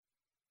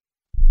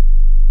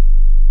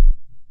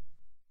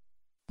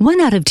1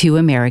 out of 2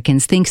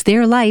 Americans thinks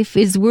their life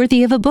is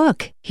worthy of a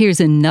book. Here's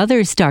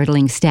another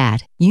startling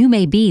stat. You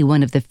may be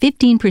one of the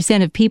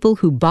 15% of people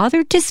who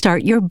bothered to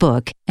start your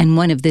book and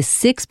one of the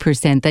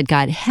 6% that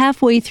got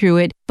halfway through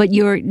it, but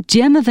your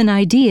gem of an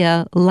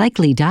idea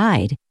likely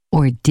died.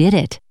 Or did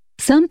it?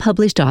 Some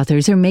published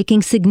authors are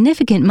making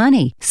significant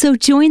money, so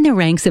join the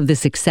ranks of the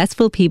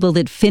successful people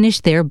that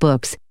finish their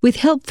books with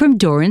help from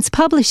Dorrance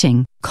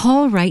Publishing.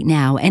 Call right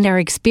now and our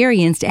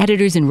experienced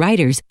editors and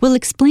writers will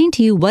explain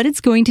to you what it's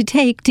going to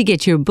take to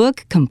get your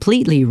book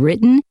completely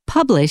written,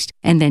 published,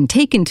 and then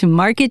taken to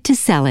market to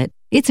sell it.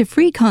 It's a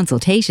free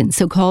consultation,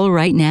 so call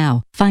right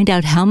now. Find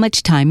out how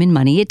much time and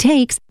money it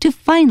takes to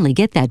finally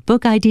get that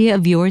book idea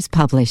of yours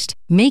published.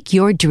 Make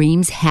your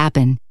dreams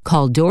happen.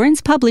 Call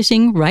Dorrance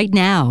Publishing right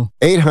now.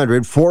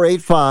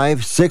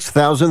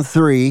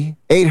 800-485-6003.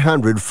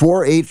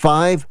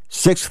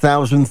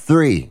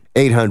 800-485-6003.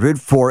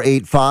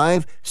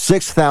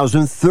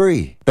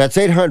 800-485-6003. That's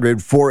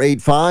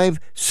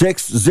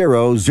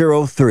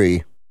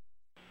 800-485-6003.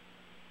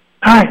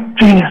 Hi,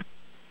 Gina.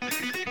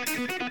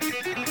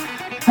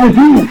 How's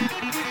you?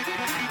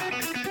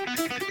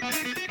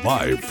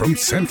 Live from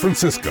San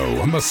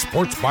Francisco on the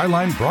Sports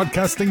Byline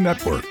Broadcasting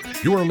Network,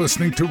 you are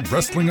listening to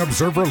Wrestling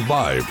Observer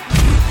Live.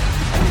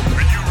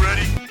 Are you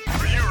ready?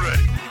 Are you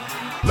ready?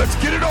 Let's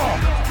get it on!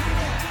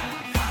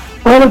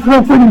 Well, it's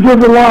Wrestling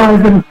Observer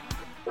Live, and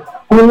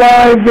we're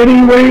live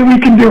any way we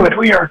can do it.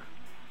 We are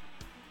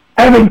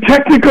having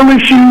technical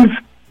issues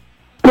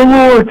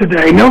galore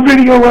today. No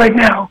video right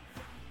now.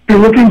 You're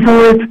looking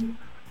for it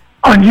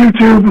on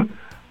YouTube,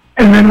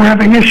 and then we're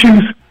having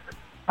issues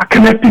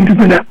connecting to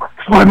the network.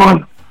 So I'm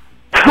on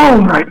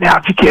phone right now,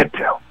 if you can't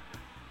tell.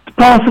 It's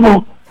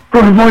possible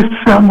for my voice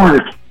to sound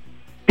worse.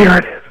 Here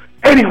it is.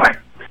 Anyway,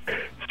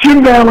 it's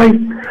Jim Valley.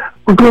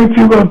 We're going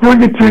to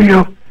bring it to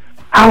you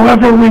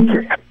however we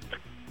can.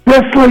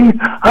 Wrestling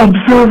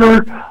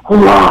Observer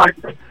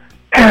Live.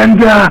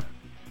 And, I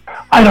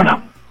don't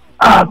know.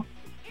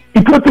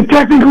 You put the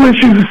technical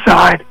issues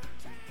aside,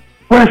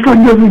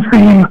 wrestling doesn't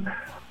seem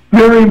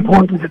very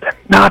important today.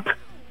 Not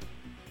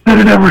that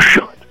it ever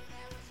should.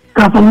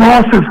 Got the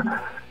loss of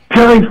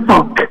Terry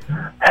Funk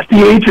at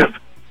the age of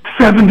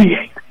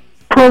 78.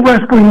 Pro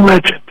wrestling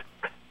legend,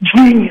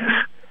 genius,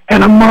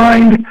 and a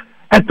mind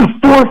at the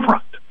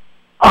forefront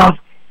of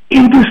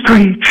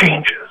industry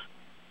changes.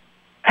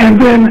 And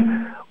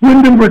then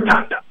Wyndham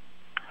Rotunda,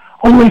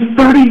 only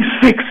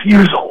 36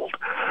 years old.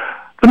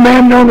 The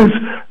man known as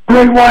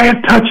Bray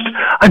Wyatt touched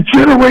a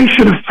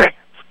generation of fans.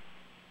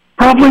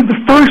 Probably the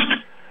first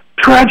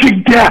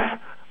tragic death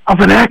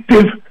of an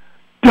active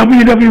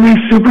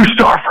WWE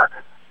superstar for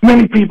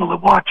many people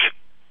that watch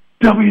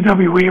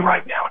WWE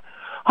right now.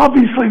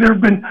 Obviously, there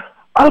have been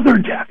other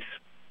deaths.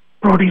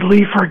 Brody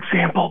Lee, for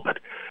example, but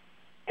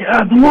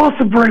the loss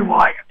of Bray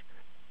Wyatt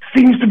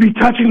seems to be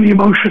touching the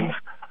emotions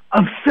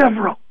of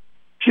several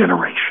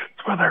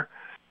generations, whether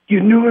you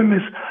knew him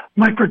as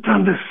Mike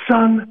Rotunda's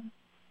son,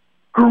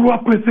 grew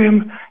up with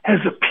him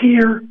as a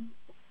peer,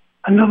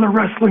 another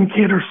wrestling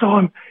kid, or saw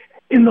him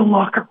in the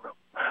locker room,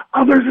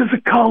 others as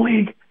a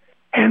colleague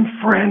and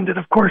friend, and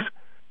of course,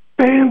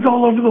 fans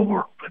all over the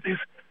world with his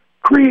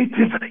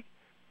creativity,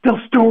 tell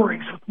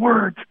stories with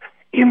words,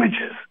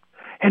 images,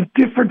 and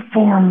different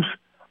forms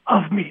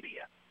of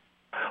media.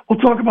 We'll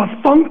talk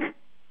about Funk,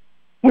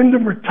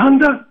 Wyndham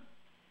Rotunda,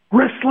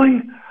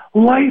 wrestling,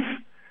 life,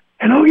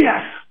 and oh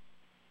yes,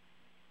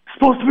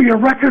 supposed to be a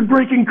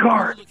record-breaking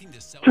card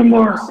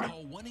tomorrow.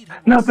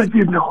 Not that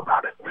you'd know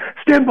about it.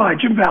 Stand by,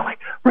 Jim Valley,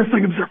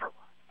 Wrestling Observer.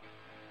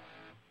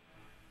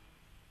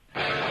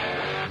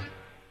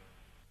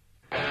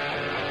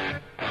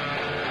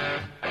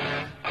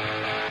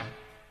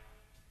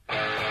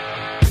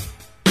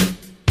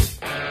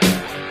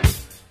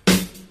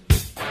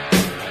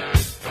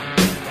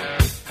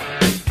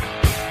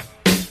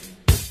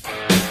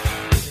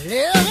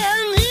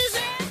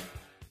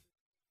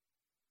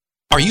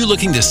 Are you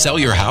looking to sell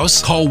your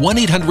house? Call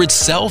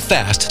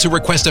 1-800-SELL-FAST to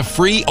request a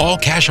free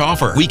all-cash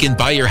offer. We can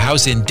buy your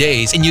house in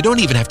days, and you don't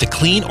even have to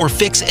clean or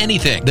fix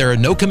anything. There are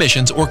no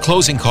commissions or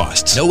closing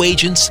costs, no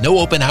agents, no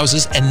open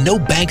houses, and no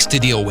banks to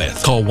deal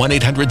with. Call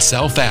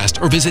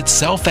 1-800-SELL-FAST or visit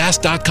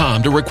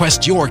sellfast.com to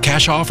request your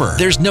cash offer.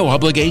 There's no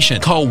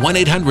obligation. Call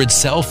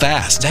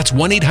 1-800-SELL-FAST. That's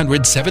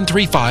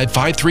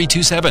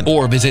 1-800-735-5327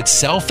 or visit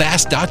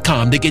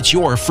sellfast.com to get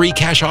your free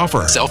cash offer.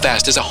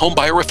 SellFast is a home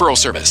buyer referral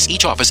service.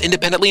 Each office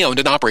independently owned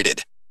and operated.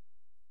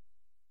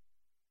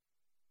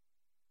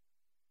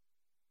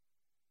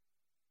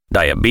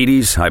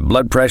 Diabetes, high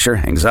blood pressure,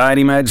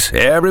 anxiety meds,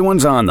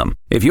 everyone's on them.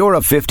 If you're a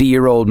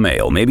 50-year-old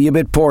male, maybe a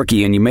bit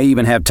porky, and you may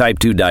even have type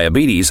 2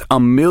 diabetes,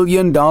 $1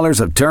 million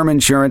of term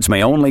insurance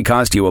may only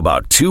cost you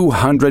about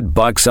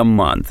 $200 a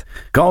month.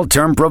 Call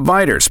Term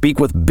Provider. Speak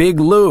with Big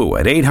Lou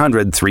at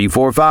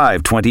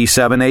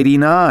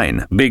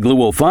 800-345-2789. Big Lou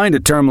will find a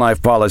term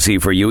life policy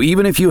for you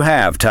even if you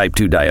have type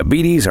 2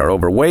 diabetes, are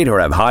overweight, or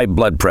have high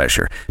blood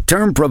pressure.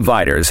 Term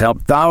Providers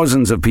help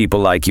thousands of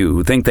people like you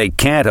who think they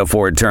can't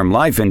afford term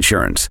life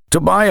insurance. To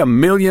buy $1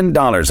 million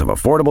of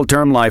affordable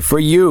term life for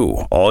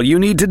you, all you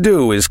need to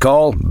do is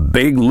call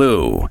Big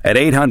Lou at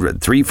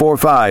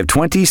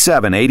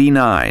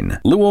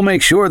 800-345-2789. Lou will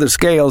make sure the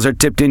scales are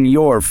tipped in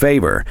your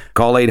favor.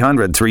 Call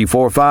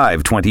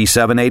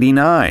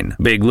 800-345-2789.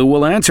 Big Lou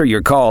will answer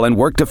your call and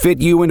work to fit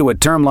you into a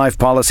term life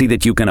policy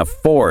that you can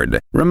afford.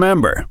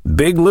 Remember,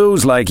 Big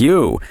Lou's like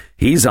you.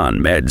 He's on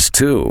meds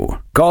too.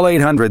 Call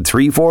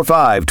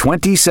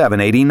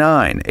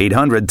 800-345-2789.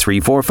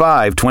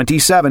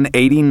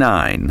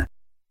 800-345-2789.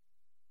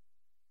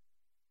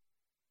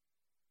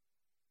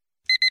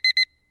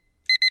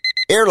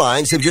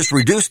 Airlines have just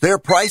reduced their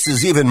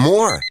prices even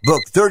more.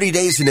 Book 30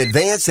 days in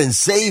advance and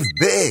save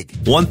big.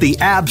 Want the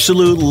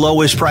absolute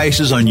lowest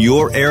prices on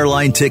your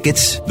airline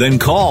tickets? Then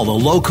call the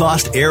Low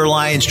Cost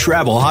Airlines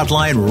Travel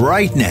Hotline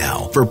right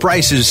now for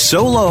prices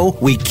so low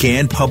we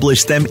can't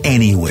publish them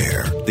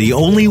anywhere. The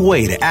only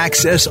way to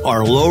access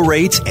our low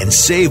rates and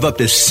save up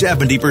to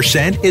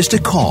 70% is to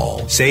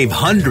call. Save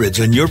hundreds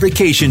on your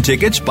vacation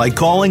tickets by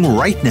calling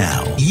right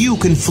now. You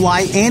can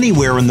fly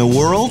anywhere in the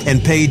world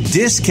and pay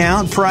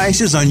discount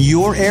prices on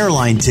your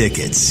airline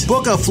tickets.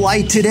 Book a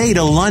flight today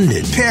to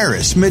London,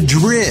 Paris,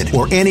 Madrid,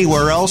 or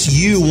anywhere else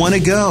you want to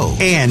go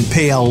and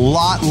pay a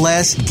lot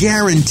less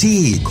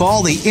guaranteed.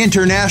 Call the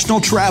International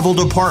Travel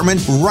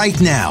Department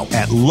right now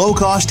at Low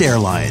Cost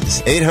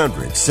Airlines.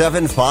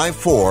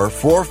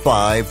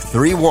 800-754-4531.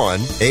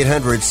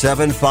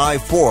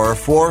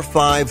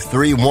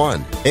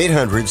 800-754-4531.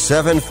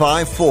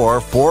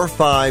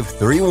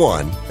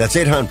 800-754-4531. That's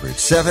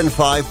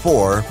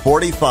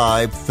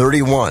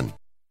 800-754-4531.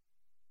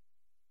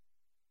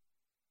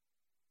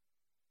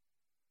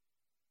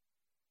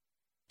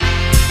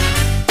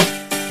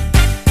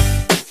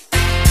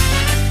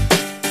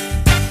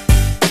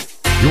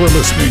 You are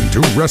listening to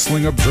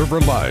Wrestling Observer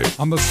Live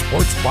on the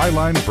Sports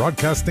Byline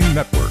Broadcasting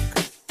Network.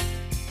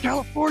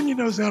 California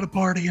knows how to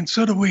party, and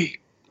so do we.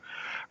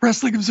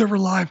 Wrestling Observer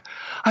Live.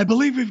 I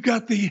believe we've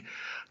got the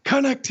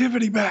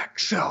connectivity back,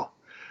 so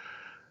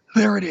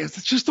there it is.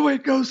 It's just the way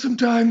it goes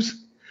sometimes.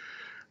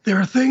 There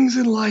are things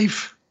in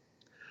life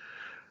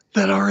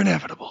that are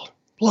inevitable.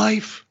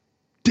 Life,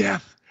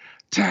 death,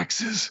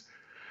 taxes,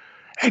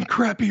 and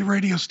crappy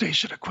radio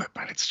station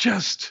equipment. It's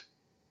just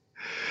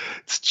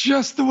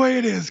the way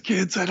it is,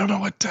 kids. I don't know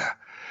what to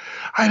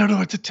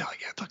tell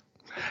you. Look,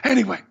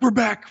 anyway, we're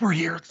back. We're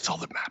here. That's all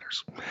that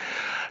matters.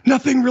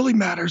 Nothing really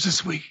matters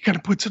this week. It kind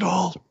of puts it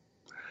all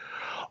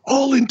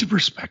into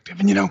perspective.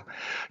 And,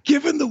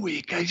 given the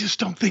week, I just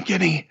don't think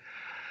any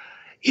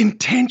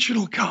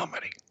intentional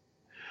comedy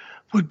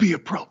would be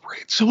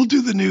appropriate. So we'll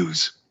do the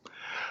news.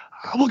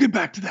 We'll get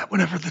back to that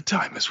whenever the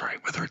time is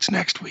right, whether it's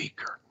next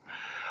week or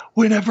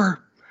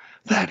whenever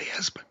that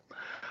is. But I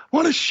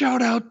want to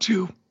shout out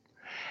to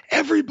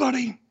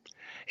everybody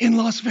in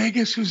Las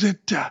Vegas who's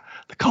at the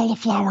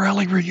Cauliflower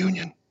Alley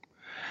reunion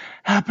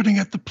happening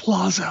at the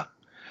Plaza.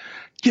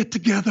 Get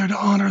together to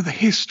honor the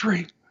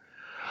history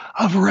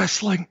of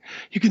wrestling.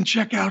 You can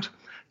check out,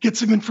 get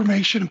some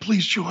information, and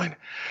please join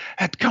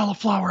at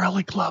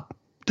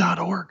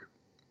caulifloweralleyclub.org.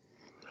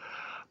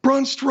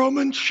 Braun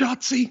Strowman,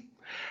 Shotzi,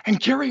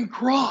 and Karrion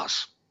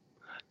Kross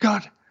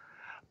got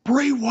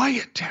Bray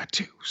Wyatt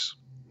tattoos.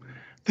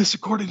 This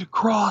according to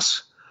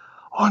Kross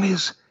on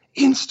his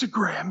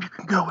Instagram. You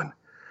can go and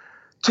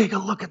take a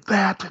look at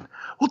that. And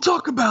we'll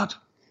talk about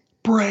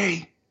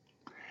Bray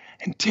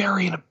and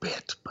Terry in a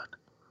bit. But,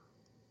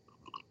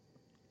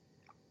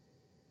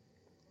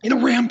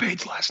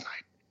 Rampage last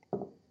night.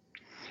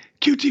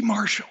 QT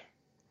Marshall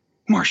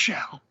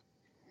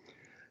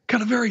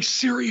got a very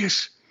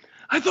serious,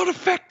 I thought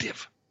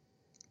effective,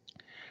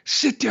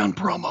 sit-down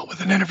promo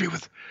with an interview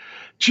with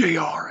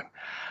JR. And,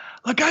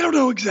 I don't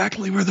know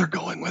exactly where they're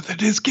going with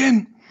it. It's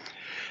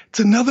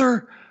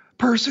another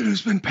person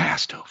who's been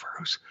passed over,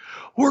 who's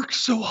worked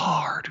so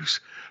hard,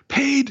 who's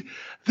paid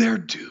their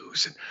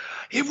dues. And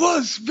it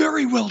was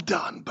very well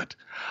done, but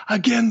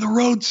again, the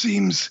road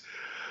seems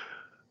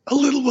a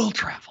little well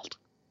traveled.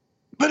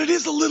 But it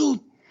is a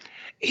little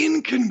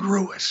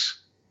incongruous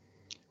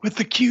with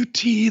the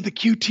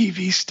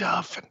QTV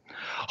stuff, and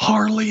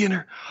Harley and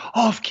her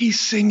off-key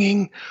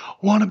singing,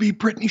 wannabe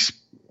Britney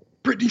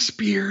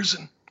Spears,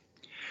 and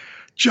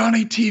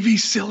Johnny TV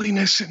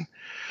silliness. And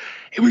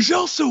it was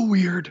also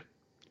weird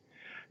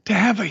to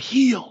have a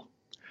heel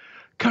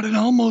cut an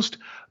almost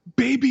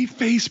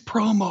baby-face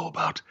promo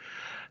about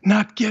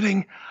not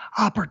getting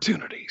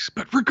opportunities.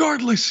 But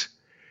regardless,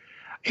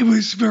 it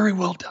was very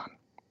well done.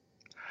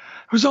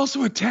 There was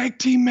also a tag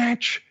team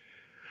match,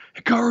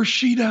 Hikaru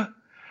Shida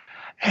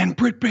and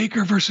Britt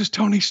Baker versus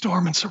Toni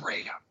Storm and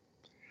Saraya.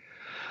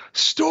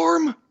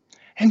 Storm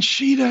and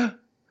Shida,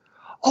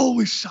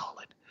 always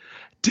solid.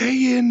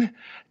 Day in,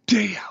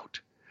 day out.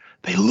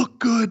 They look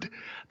good.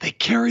 They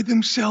carry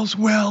themselves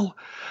well.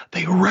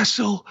 They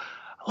wrestle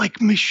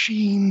like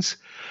machines.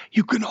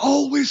 You can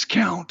always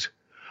count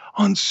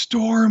on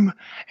Storm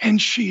and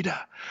Shida.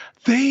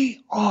 They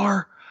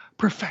are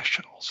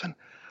professionals. And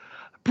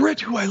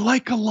Britt, who I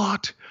like a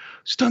lot,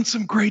 has done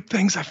some great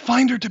things. I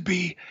find her to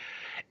be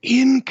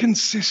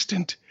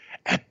inconsistent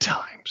at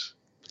times.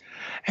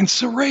 And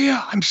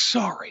Saraya, I'm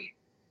sorry,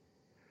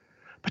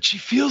 but she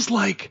feels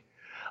like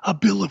a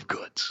bill of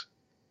goods.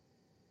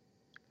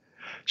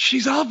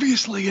 She's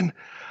obviously in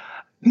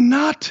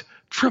not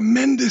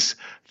tremendous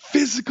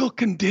physical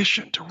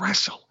condition to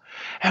wrestle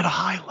at a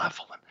high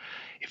level. And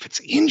if it's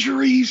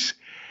injuries,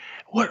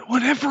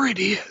 whatever it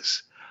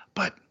is.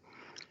 But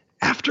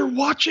after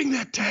watching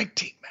that tag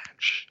team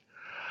match,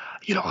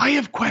 I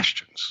have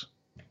questions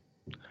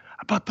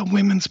about the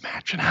women's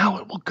match and how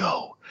it will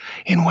go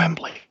in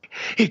Wembley.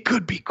 It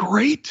could be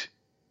great.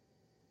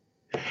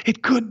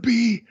 It could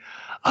be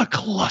a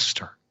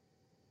cluster.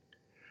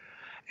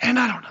 And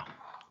I don't know.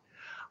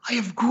 I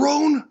have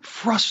grown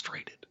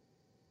frustrated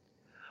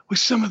with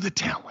some of the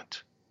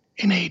talent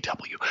in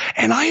AEW.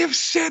 And I have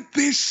said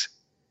this,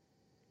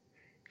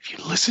 if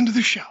you listen to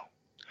the show,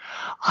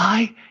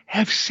 I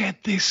have said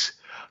this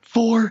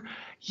for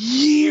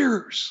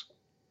years.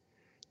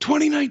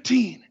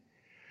 2019,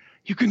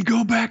 you can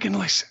go back and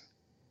listen.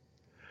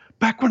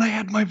 Back when I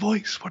had my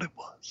voice, what it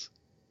was.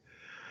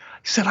 I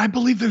said, I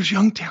believe there's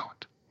young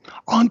talent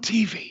on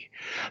TV.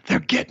 They're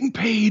getting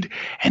paid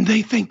and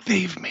they think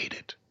they've made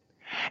it.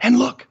 And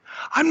look,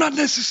 I'm not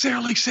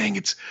necessarily saying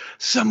it's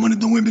someone in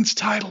the women's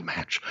title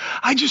match.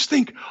 I just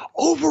think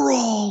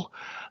overall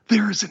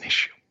there is an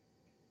issue.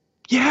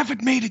 You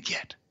haven't made it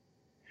yet.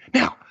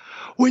 Now,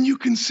 when you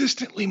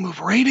consistently move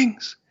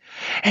ratings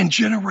and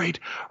generate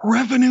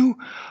revenue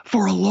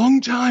for a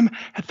long time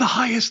at the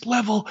highest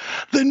level,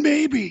 then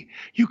maybe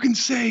you can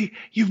say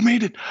you've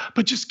made it.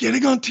 But just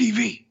getting on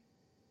TV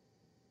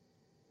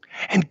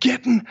and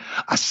getting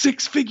a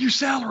six-figure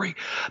salary,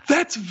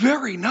 that's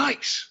very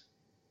nice.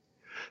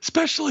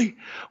 Especially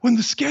when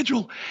the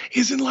schedule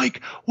isn't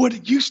like what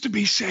it used to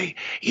be, say,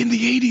 in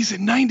the 80s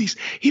and 90s,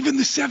 even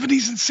the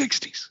 70s and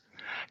 60s,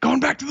 going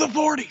back to the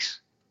 40s.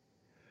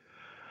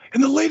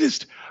 In the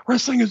latest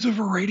Wrestling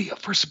Observer Radio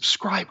for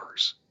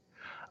subscribers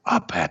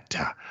up at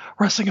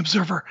Wrestling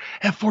Observer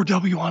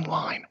F4W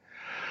Online,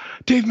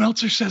 Dave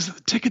Meltzer says that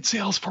the ticket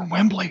sales for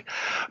Wembley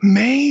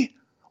may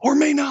or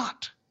may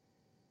not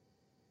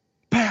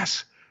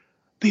pass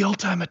the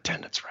all-time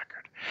attendance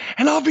record.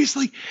 And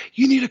obviously,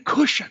 you need a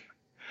cushion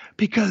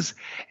because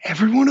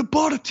everyone who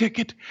bought a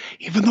ticket,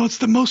 even though it's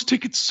the most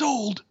tickets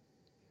sold,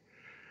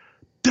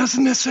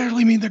 doesn't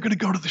necessarily mean they're going to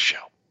go to the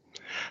show.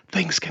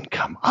 Things can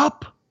come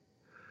up.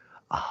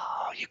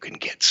 You can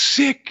get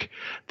sick.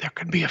 There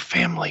can be a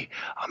family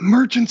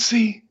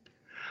emergency,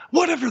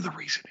 whatever the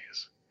reason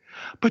is.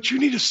 But you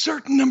need a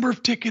certain number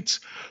of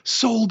tickets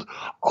sold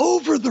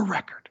over the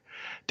record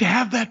to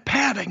have that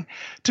padding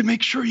to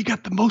make sure you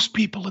got the most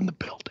people in the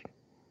building.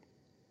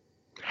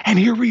 And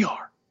here we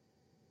are,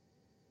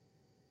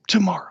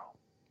 tomorrow,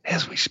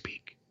 as we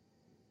speak.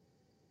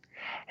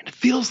 And it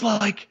feels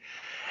like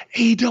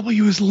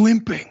AEW is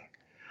limping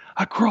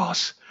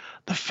across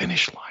the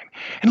finish line.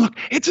 And look,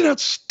 it's an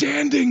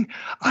outstanding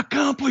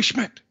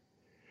accomplishment.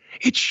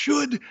 It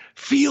should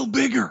feel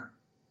bigger.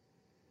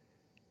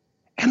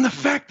 And the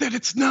fact that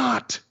it's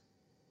not,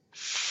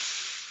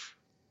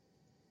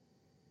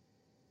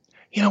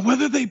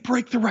 whether they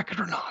break the record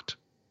or not,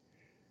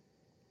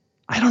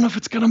 I don't know if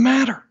it's going to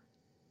matter.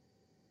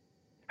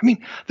 I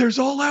mean, there's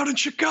All Out in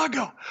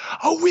Chicago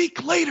a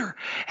week later,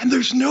 and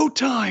there's no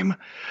time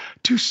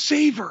to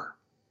savor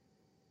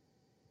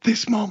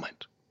this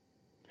moment.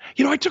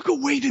 I took a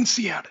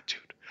wait-and-see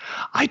attitude.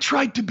 I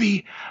tried to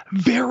be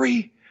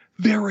very,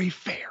 very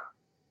fair.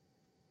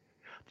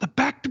 The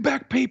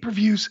back-to-back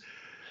pay-per-views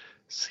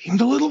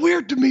seemed a little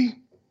weird to me,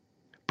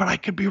 but I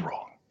could be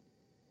wrong.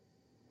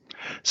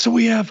 So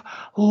we have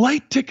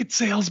light ticket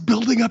sales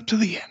building up to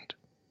the end.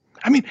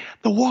 I mean,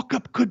 the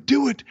walk-up could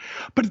do it,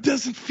 but it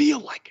doesn't feel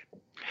like it.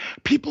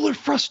 People are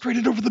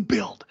frustrated over the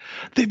build.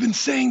 They've been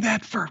saying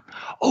that for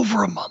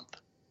over a month.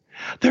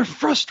 They're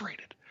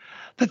frustrated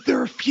that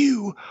there are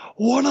few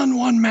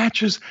one-on-one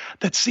matches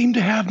that seem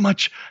to have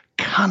much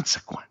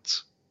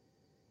consequence.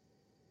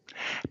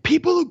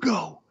 People who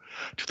go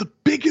to the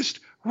biggest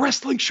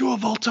wrestling show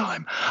of all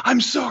time, I'm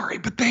sorry,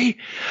 but they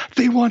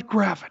want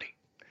gravity.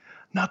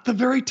 Not the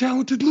very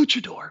talented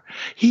luchador.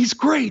 He's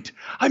great.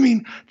 I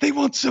mean, they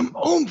want some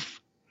oomph,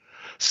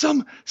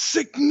 some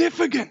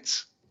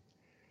significance.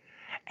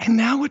 And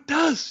now it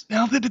does.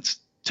 Now that it's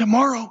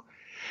tomorrow,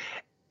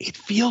 it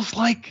feels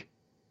like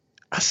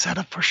a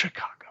setup for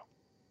Chicago.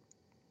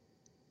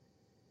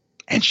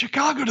 And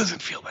Chicago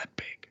doesn't feel that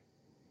big.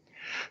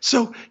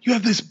 So you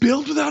have this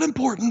build without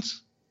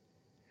importance.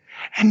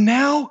 And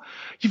now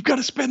you've got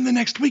to spend the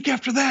next week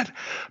after that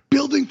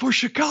building for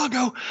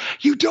Chicago.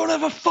 You don't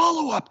have a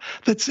follow-up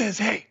that says,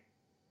 hey,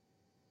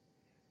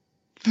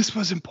 this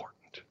was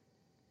important.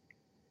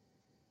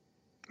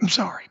 I'm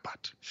sorry,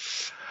 but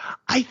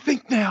I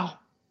think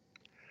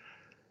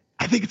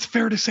it's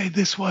fair to say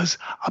this was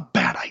a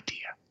bad idea.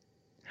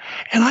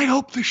 And I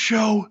hope the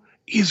show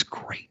is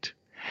great.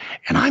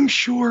 And I'm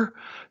sure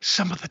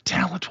some of the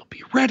talent will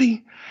be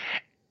ready.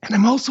 And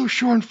I'm also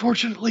sure,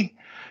 unfortunately,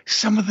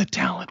 some of the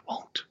talent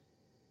won't.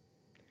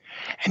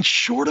 And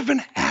short of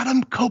an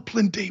Adam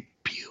Copeland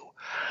debut,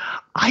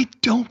 I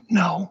don't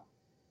know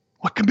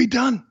what can be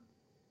done.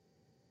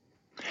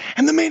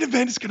 And the main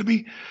event is going to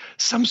be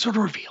some sort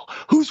of reveal.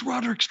 Who's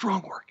Roderick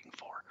Strong working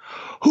for?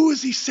 Who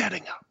is he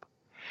setting up?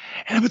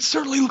 And it would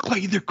certainly look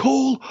like either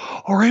Cole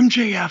or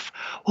MJF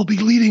will be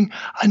leading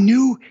a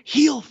new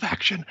heel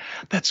faction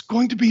that's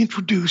going to be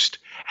introduced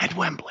at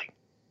Wembley.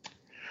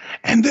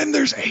 And then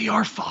there's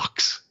AR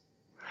Fox.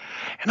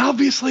 And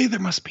obviously there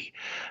must be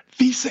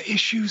visa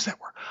issues that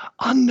were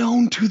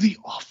unknown to the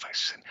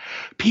office. And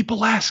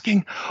people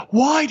asking,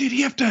 why did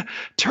he have to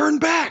turn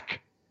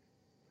back?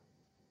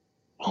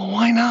 Well,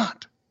 why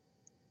not?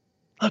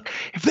 Look,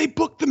 if they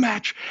booked the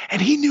match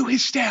and he knew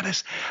his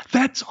status,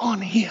 that's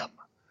on him.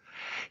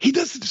 He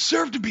doesn't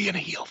deserve to be in a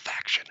heel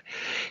faction.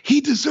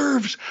 He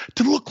deserves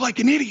to look like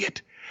an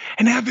idiot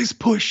and have his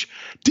push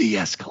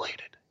de-escalated.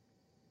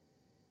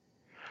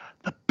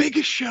 The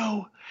biggest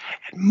show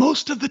and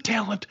most of the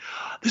talent,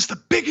 this is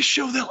the biggest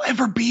show they'll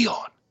ever be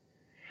on.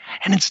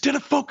 And instead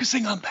of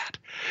focusing on that,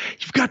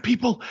 you've got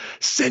people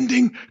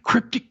sending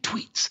cryptic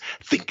tweets,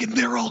 thinking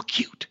they're all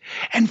cute,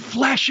 and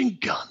flashing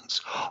guns.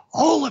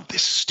 All of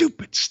this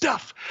stupid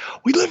stuff.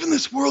 We live in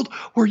this world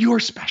where you're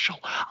special,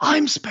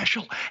 I'm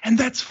special, and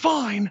that's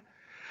fine.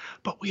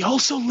 But we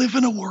also live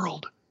in a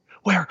world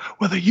where,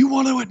 whether you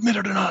want to admit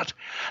it or not,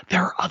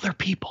 there are other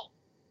people.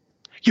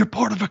 You're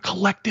part of a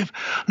collective,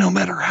 no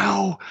matter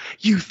how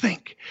you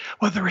think,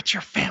 whether it's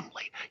your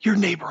family, your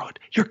neighborhood,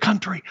 your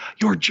country,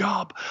 your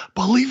job.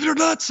 Believe it or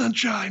not,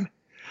 sunshine,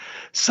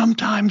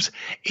 sometimes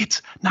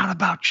it's not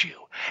about you.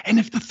 And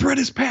if the threat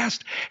is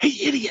passed, hey,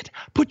 idiot,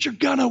 put your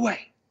gun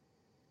away.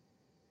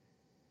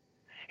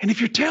 And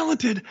if you're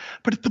talented,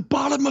 but at the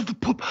bottom of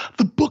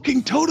the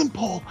booking totem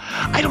pole,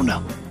 I don't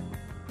know,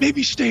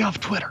 maybe stay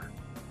off Twitter.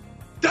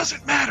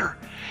 Doesn't matter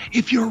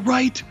if you're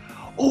right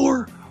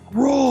or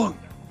wrong.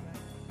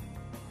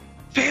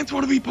 Fans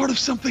want to be part of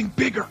something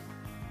bigger.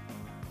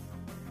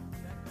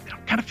 It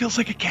kind of feels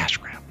like a cash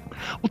grab.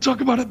 We'll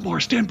talk about it more.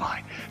 Stand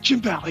by. Jim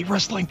Valley,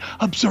 Wrestling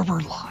Observer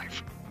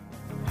Live.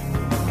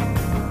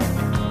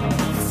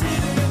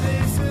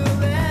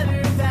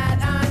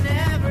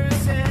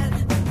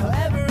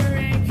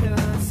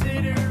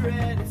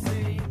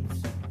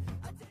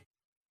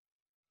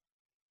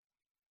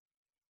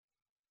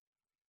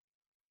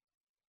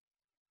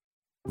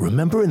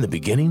 Remember in the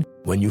beginning,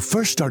 when you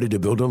first started to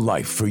build a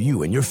life for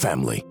you and your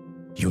family?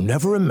 You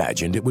never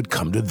imagined it would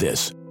come to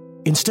this.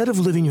 Instead of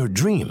living your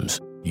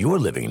dreams, you're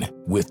living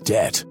with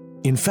debt.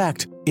 In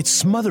fact, it's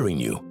smothering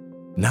you.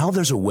 Now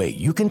there's a way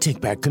you can take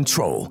back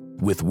control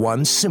with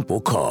one simple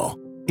call.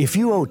 If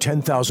you owe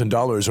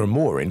 $10,000 or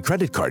more in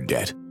credit card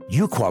debt,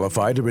 you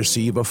qualify to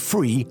receive a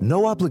free,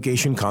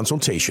 no-obligation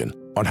consultation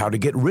on how to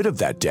get rid of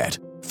that debt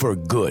for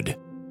good.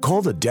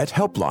 Call the Debt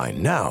Helpline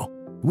now.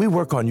 We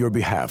work on your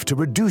behalf to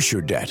reduce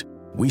your debt.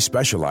 We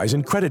specialize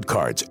in credit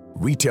cards,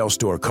 retail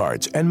store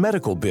cards, and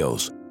medical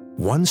bills.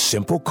 One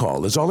simple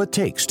call is all it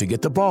takes to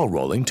get the ball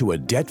rolling to a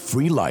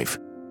debt-free life.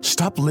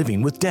 Stop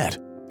living with debt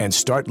and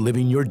start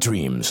living your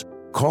dreams.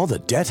 Call the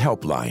Debt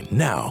Helpline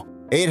now.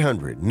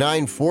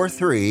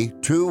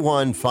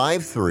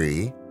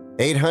 800-943-2153.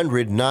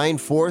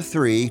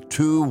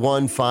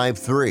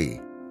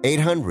 800-943-2153.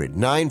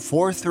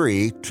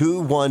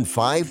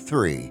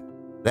 800-943-2153.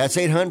 That's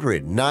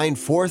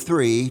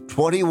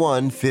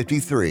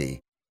 800-943-2153.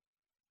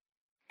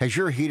 Has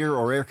your heater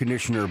or air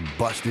conditioner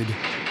busted?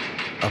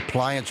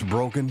 Appliance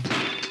broken?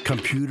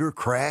 Computer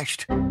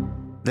crashed?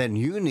 Then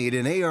you need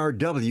an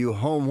ARW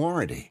home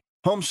warranty.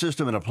 Home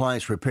system and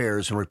appliance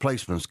repairs and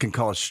replacements can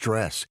cause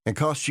stress and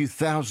cost you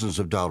thousands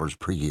of dollars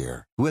per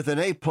year. With an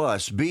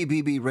A-plus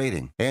BBB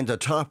rating and a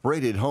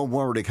top-rated home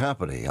warranty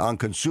company on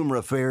Consumer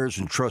Affairs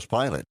and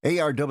Trustpilot,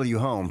 ARW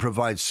Home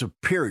provides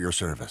superior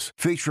service,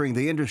 featuring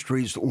the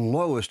industry's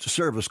lowest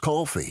service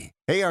call fee.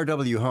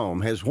 ARW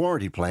Home has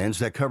warranty plans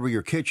that cover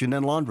your kitchen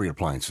and laundry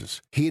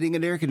appliances, heating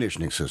and air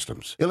conditioning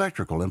systems,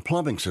 electrical and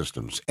plumbing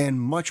systems, and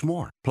much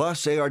more.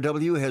 Plus,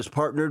 ARW has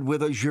partnered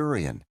with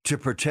Azurian to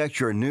protect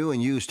your new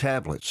and used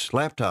tablets,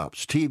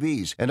 laptops,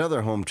 TVs, and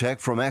other home tech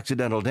from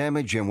accidental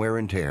damage and wear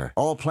and tear.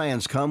 All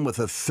plans come with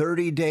a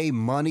 30-day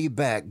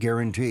money-back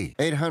guarantee.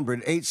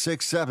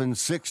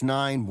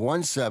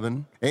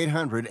 800-867-6917.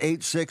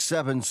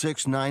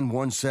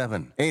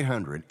 800-867-6917.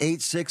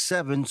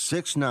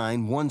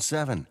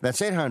 800-867-6917.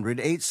 That's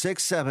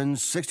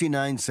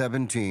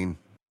 800-867-6917.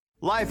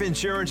 Life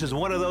insurance is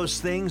one of those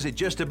things that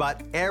just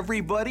about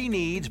everybody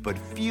needs, but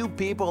few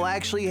people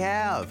actually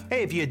have.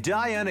 Hey, if you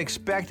die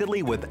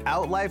unexpectedly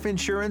without life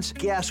insurance,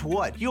 guess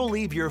what? You'll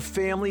leave your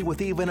family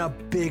with even a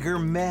bigger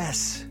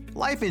mess.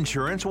 Life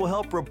insurance will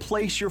help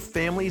replace your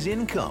family's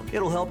income.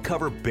 It'll help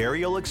cover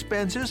burial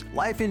expenses.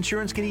 Life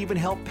insurance can even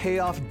help pay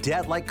off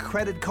debt like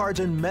credit cards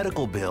and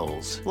medical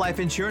bills. Life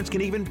insurance can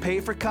even pay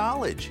for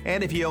college.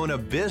 And if you own a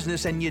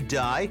business and you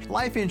die,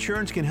 life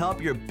insurance can help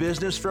your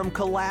business from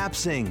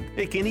collapsing.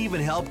 It can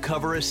even help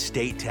cover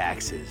estate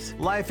taxes.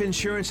 Life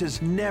insurance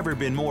has never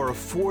been more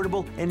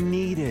affordable and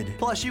needed.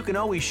 Plus, you can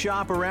always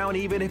shop around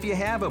even if you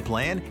have a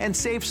plan and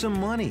save some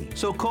money.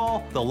 So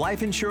call the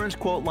Life Insurance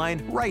Quote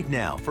Line right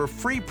now for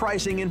free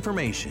pricing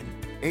information.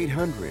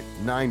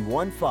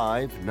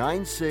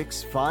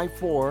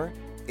 800-915-9654.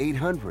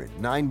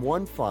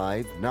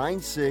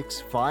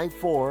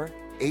 800-915-9654.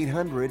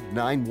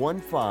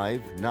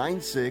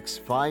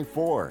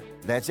 800-915-9654.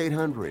 That's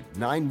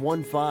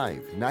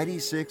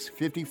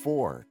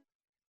 800-915-9654.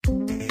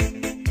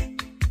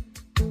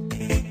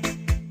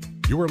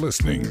 You are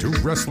listening to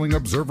Wrestling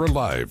Observer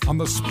Live on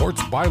the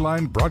Sports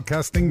Byline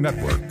Broadcasting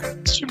Network.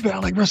 It's Jim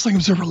Valley, Wrestling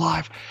Observer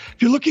Live.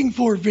 If you're looking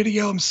for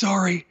video, I'm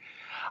sorry.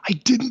 I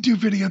didn't do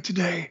video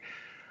today.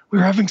 We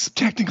were having some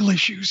technical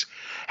issues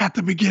at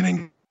the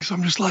beginning. So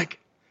I'm just like,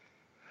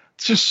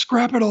 let's just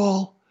scrap it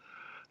all.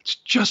 Let's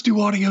just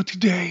do audio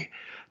today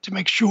to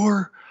make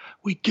sure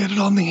we get it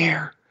on the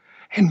air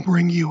and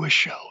bring you a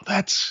show.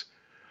 That's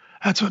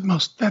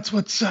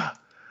what's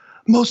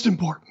most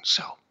important.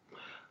 So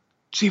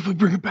see if we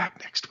bring it back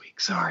next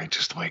week. Sorry,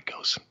 just the way it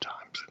goes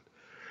sometimes.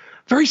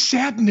 Very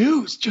sad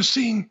news, just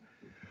seeing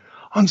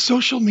on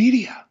social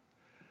media,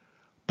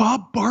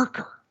 Bob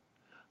Barker,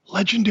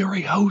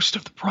 legendary host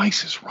of The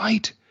Price is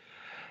Right,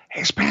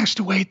 has passed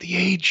away at the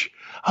age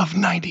of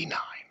 99.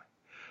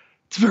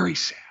 It's very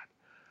sad.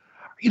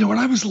 You know, when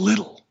I was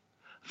little,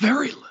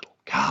 very little,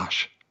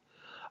 gosh,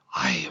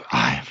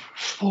 I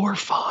 4 or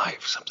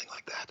 5, something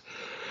like that,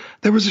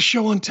 there was a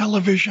show on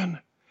television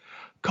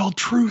called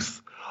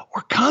Truth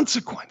or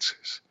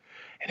Consequences,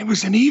 and it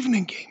was an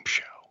evening game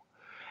show,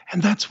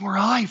 and that's where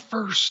I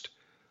first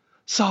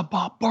saw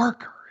Bob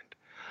Barker. And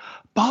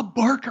Bob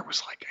Barker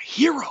was like a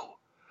hero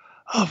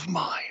of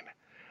mine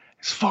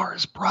as far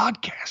as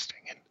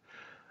broadcasting, and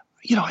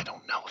you know, I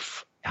don't know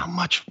how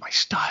much of my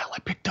style I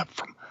picked up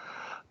from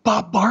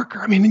Bob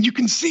Barker. I mean, and you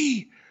can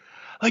see,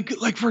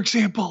 like for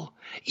example,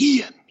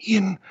 Ian,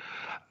 you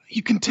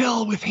can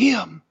tell with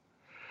him,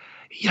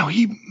 you know,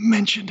 he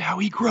mentioned how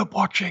he grew up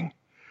watching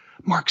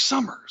Mark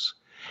Summers,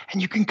 and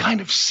you can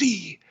kind of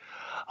see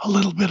a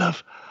little bit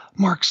of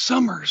Mark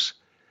Summers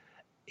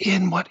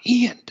in what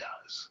Ian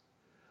does.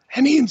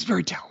 And Ian's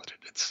very talented.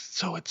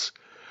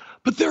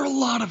 But there are a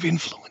lot of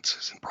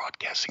influences in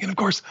broadcasting. And of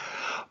course,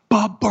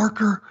 Bob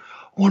Barker,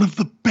 one of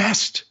the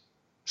best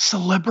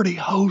celebrity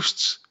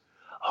hosts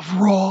of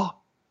Raw,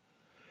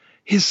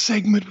 his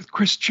segment with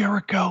Chris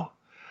Jericho,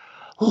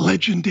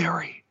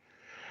 legendary.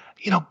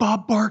 You know,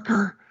 Bob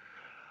Barker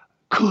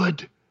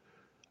could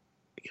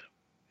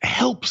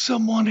help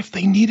someone if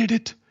they needed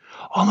it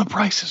on The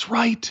Price is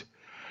Right.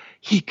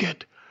 He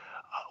could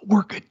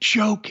work a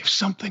joke if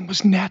something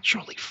was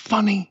naturally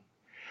funny.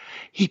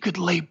 He could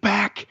lay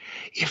back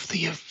if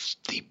the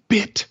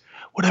bit,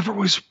 whatever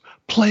was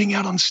playing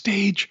out on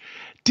stage,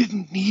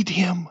 didn't need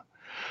him.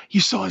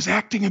 You saw his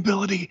acting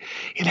ability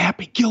in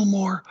Happy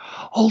Gilmore.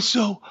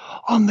 Also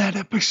on that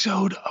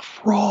episode of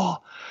Raw,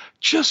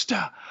 just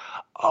a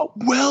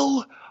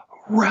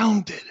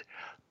well-rounded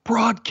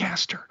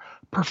broadcaster,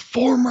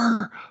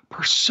 performer,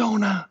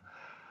 persona.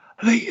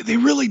 They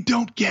really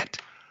don't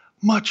get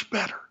much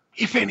better,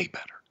 if any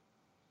better,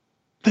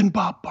 than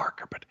Bob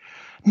Barker. But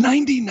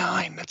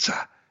 99,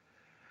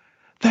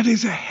 that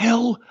is a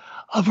hell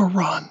of a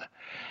run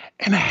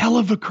and a hell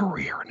of a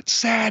career. And it's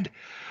sad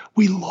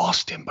we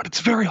lost him, but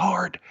it's very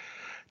hard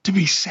to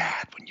be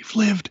sad when you've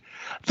lived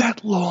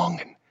that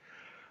long and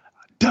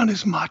done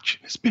as much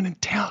and has been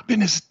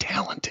as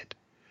talented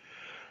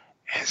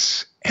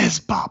as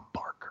Bob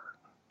Barker.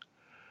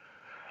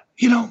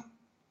 You know,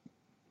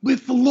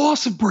 with the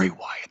loss of Bray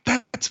Wyatt,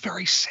 that's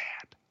very sad.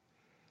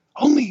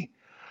 Only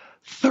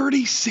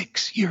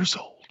 36 years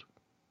old.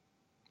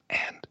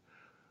 And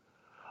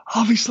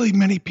obviously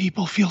many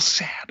people feel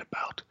sad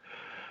about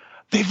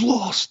they've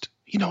lost,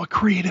 you know, a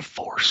creative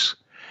force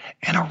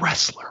and a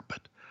wrestler.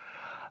 But,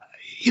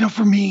 you know,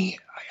 for me,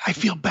 I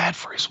feel bad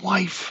for his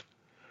wife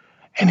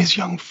and his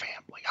young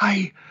family.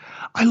 I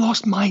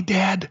lost my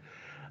dad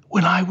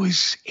when I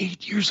was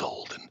 8 years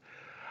old. And,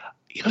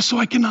 you know, so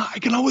I can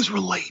always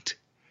relate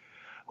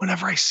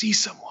whenever I see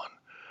someone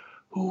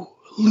who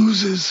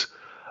loses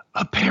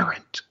a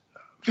parent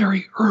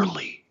very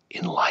early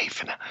in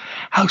life and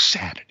how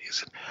sad it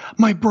is. And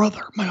my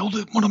brother,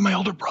 one of my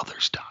older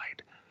brothers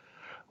died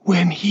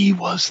when he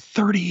was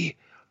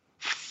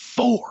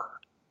 34.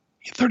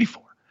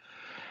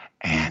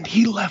 And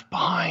he left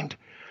behind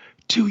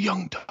 2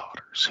 young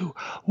daughters,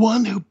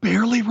 one who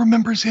barely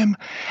remembers him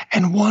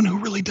and one who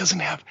really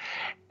doesn't have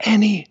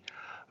any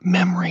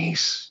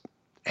memories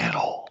at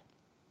all.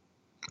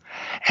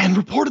 And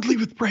reportedly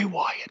with Bray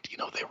Wyatt, you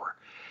know,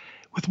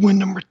 with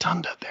Wyndham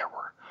Rotunda, there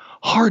were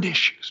heart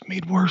issues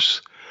made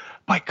worse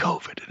by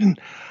COVID. And,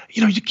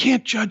 you know, you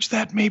can't judge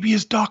that. Maybe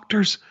his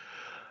doctors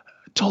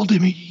told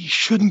him he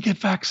shouldn't get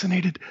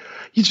vaccinated.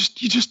 You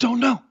just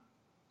don't know.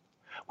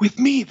 With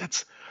me,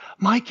 that's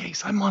my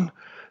case. I'm on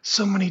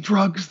so many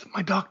drugs that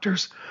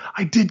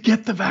I did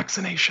get the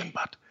vaccination,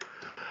 but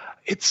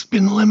it's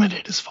been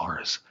limited as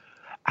far as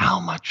how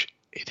much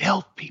it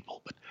helped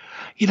people. But,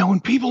 you know, when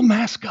people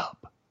mask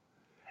up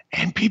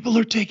and people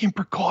are taking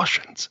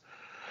precautions,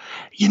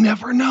 you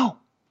never know.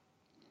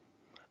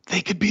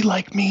 They could be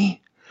like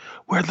me,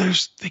 where they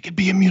could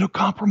be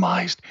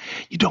immunocompromised.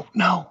 You don't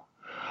know.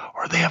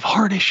 Or they have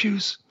heart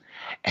issues,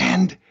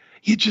 and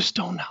you just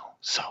don't know.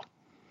 So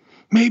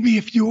maybe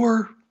you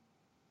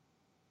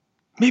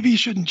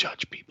shouldn't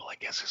judge people, I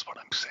guess is what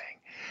I'm saying.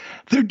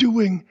 they're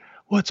doing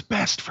what's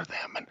best for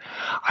them. And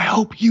I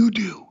hope you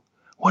do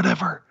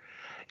whatever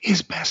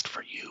is best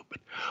for you.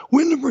 But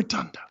Wyndham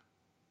Rotunda,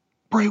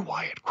 Bray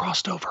Wyatt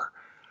crossed over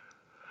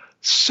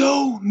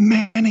so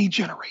many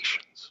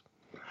generations.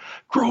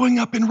 Growing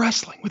up in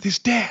wrestling with his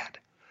dad,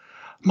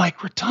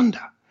 Mike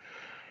Rotunda,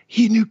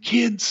 he knew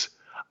kids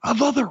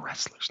of other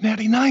wrestlers.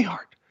 Natty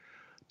Neihart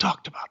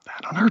talked about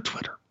that on her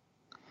Twitter.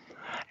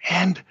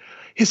 And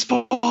his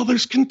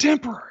father's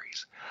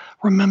contemporaries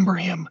remember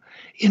him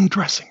in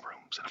dressing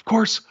rooms. And of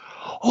course,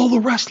 all the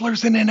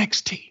wrestlers in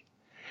NXT.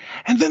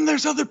 And then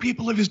there's other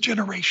people of his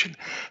generation.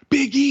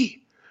 Big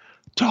E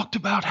talked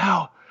about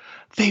how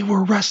they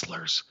were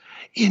wrestlers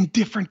in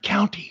different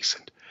counties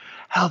and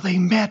how they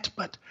met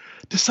but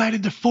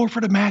decided to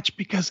forfeit a match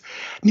because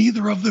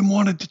neither of them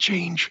wanted to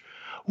change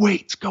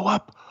weights, go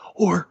up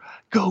or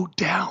go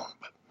down.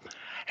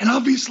 And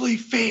obviously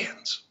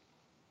fans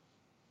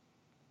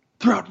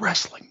throughout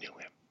wrestling knew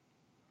him.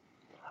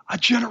 A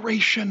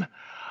generation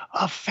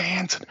of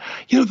fans. And,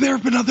 there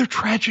have been other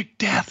tragic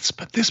deaths,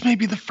 but this may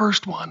be the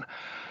first one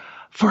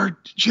for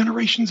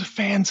generations of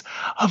fans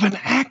of an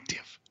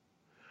active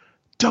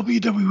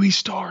WWE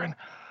star in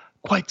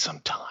quite some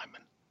time.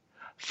 And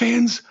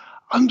fans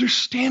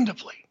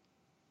understandably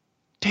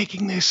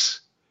taking this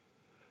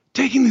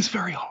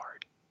very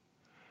hard.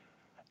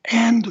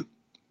 And,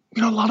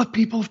 a lot of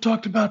people have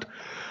talked about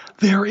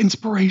their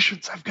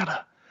inspirations. I've got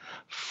a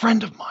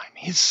friend of mine,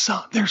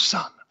 their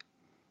son,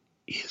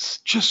 is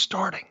just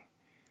starting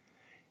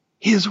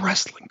his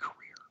wrestling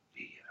career.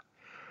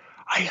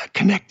 I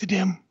connected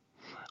him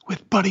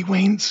with Buddy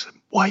Wayne's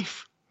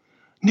wife,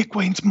 Nick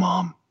Wayne's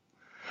mom.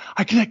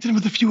 I connected him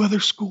with a few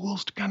other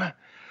schools to kind of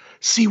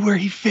see where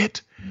he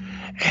fit.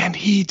 And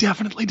he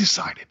definitely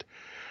decided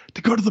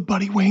to go to the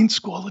Buddy Wayne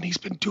school, and he's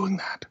been doing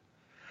that.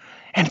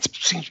 And it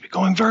seems to be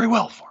going very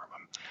well for him.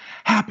 I'm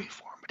happy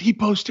for him. But he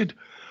posted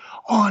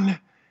on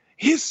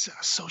his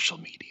social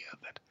media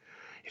that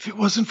if it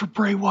wasn't for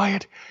Bray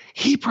Wyatt,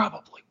 he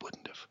probably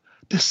wouldn't have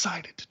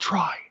decided to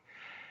try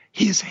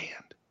his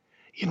hand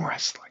in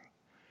wrestling.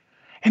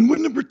 And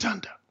Wyndham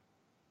Rotunda,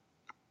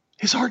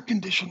 his heart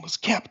condition was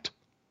kept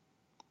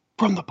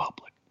from the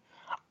public.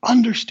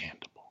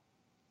 Understandable.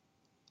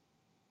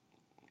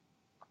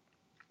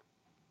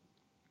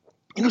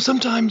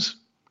 Sometimes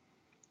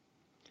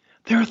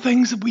there are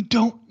things that we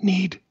don't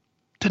need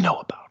to know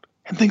about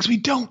and things we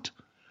don't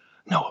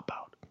know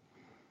about.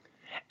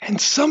 And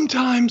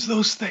sometimes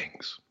those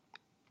things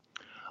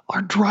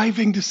are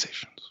driving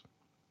decisions.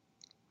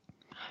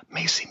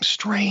 May seem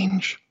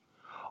strange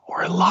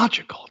or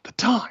illogical at the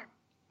time.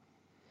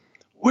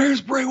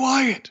 Where's Bray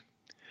Wyatt?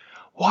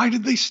 Why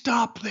did they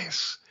stop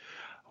this?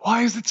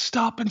 Why is it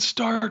stop and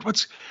start?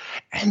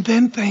 And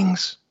then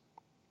things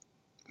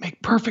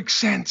make perfect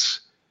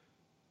sense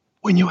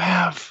when you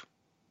have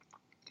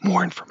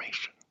more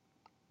information.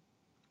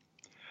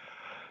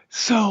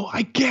 So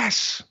I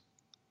guess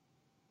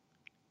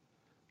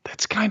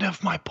that's kind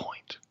of my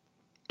point,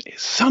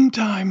 is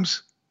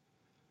sometimes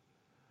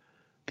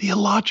the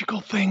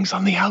illogical things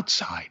on the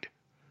outside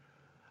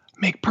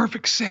make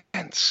perfect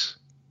sense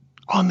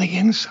on the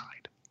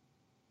inside.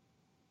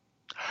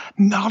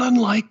 Not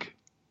unlike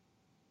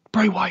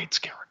Bray Wyatt's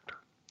character.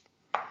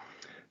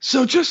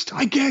 So just,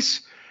 I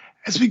guess,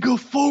 as we go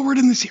forward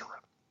in this era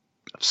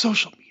of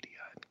social media,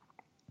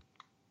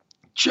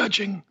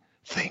 judging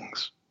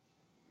things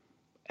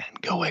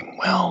and going,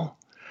 well,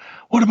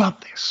 what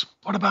about this?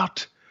 What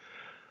about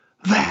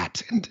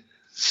that? And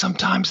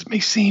sometimes it may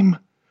seem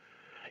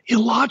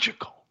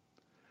illogical,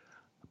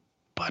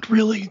 but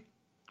really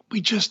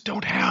we just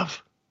don't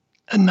have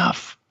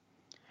enough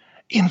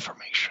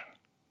information.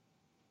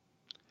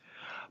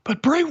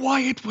 But Bray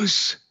Wyatt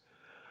was,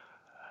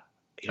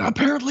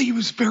 apparently he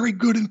was very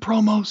good in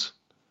promos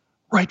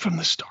right from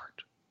the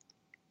start,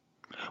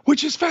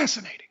 which is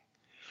fascinating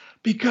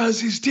because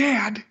his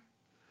dad,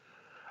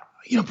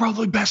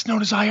 probably best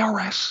known as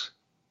IRS,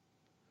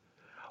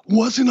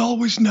 wasn't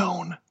always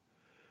known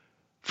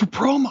for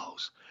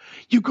promos.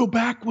 You go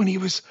back when he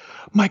was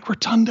Mike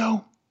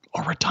Rotunda,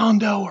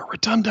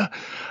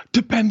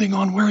 depending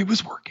on where he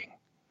was working.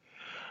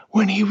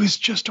 When he was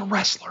just a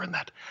wrestler in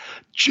that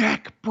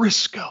Jack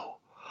Briscoe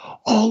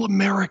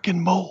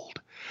All-American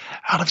mold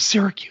out of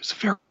Syracuse.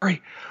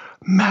 Very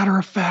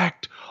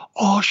matter-of-fact,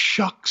 aw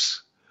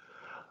shucks,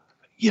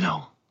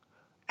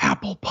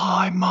 apple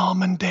pie,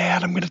 mom and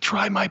dad, I'm going to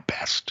try my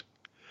best.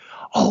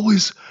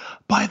 Always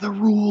by the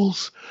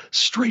rules,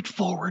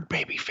 straightforward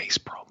babyface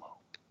promo.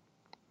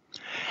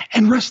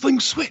 And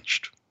wrestling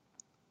switched.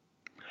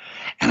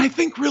 And I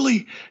think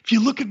really, if you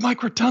look at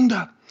Mike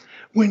Rotunda,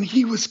 when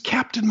he was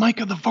Captain Mike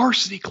of the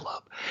Varsity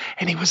Club,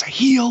 and he was a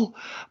heel,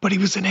 but he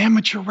was an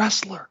amateur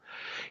wrestler,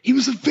 he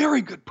was a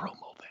very good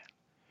promo then.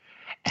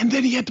 And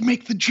then he had to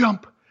make the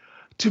jump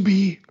to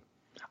be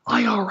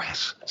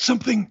IRS,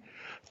 something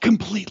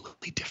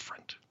completely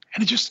different.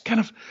 And it just kind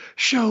of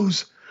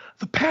shows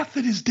the path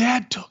that his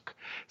dad took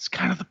is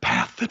kind of the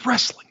path that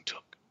wrestling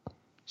took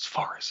as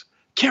far as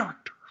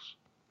characters.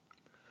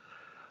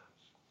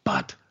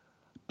 But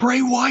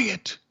Bray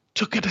Wyatt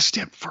took it a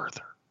step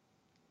further.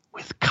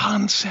 with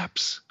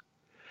concepts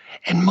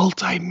and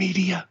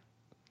multimedia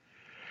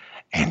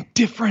and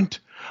different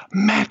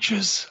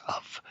matches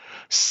of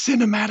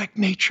cinematic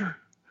nature,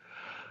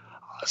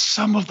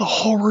 some of the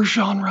horror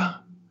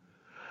genre,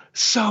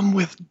 some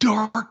with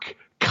dark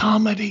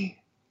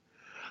comedy,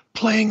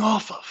 playing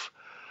off of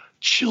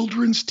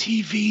children's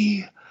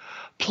TV,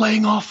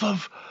 playing off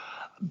of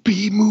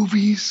B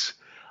movies,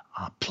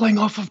 playing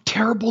off of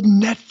terrible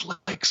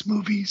Netflix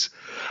movies,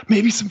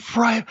 maybe some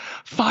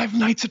Five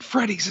Nights at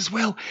Freddy's as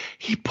well.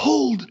 He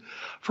pulled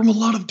from a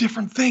lot of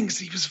different things.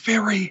 He was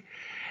very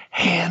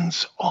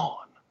hands-on,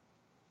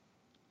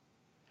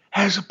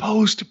 as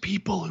opposed to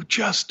people who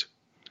just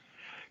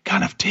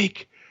kind of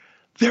take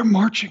their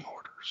marching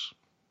orders.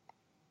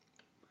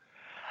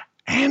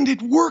 And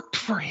it worked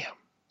for him.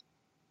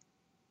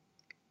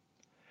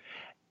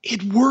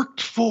 It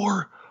worked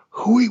for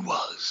who he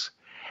was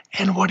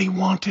and what he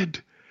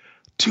wanted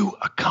to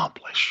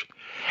accomplish.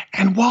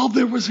 And while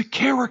there was a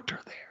character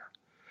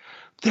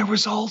there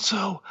was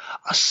also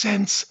a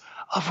sense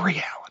of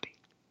reality.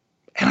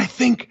 And I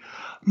think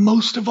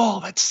most of all,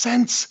 that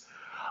sense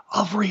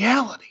of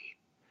reality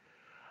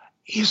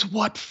is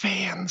what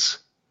fans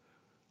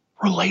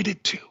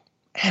related to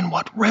and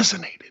what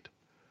resonated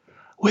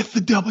with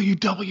the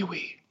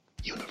WWE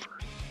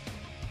universe.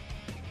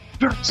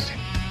 First,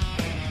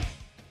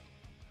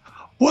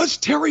 was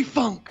Terry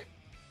Funk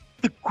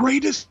the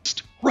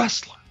greatest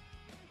wrestler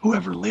who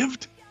ever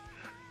lived?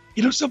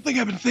 You know something,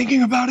 I've been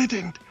thinking about it,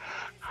 and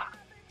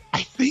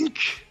I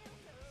think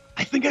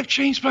I've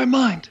changed my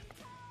mind.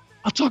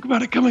 I'll talk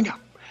about it coming up.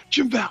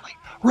 Jim Valley,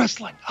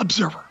 Wrestling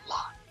Observer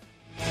Live.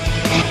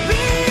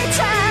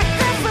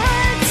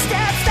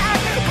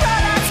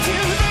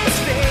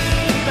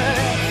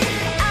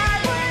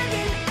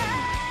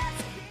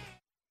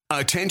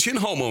 Attention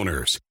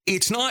homeowners.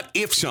 It's not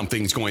if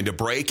something's going to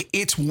break,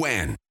 it's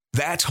when.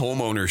 That's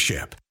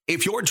homeownership.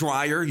 If your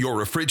dryer, your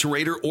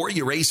refrigerator, or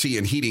your AC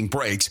and heating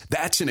breaks,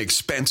 that's an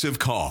expensive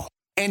call.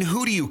 And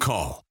who do you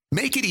call?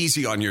 Make it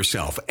easy on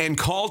yourself and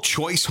call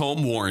Choice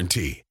Home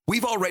Warranty.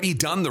 We've already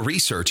done the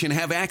research and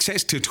have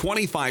access to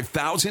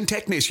 25,000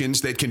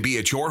 technicians that can be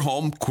at your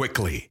home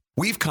quickly.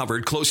 We've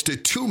covered close to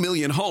 2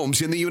 million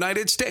homes in the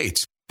United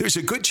States. There's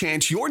a good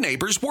chance your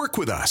neighbors work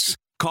with us.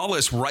 Call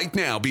us right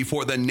now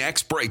before the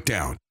next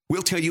breakdown.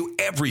 We'll tell you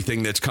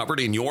everything that's covered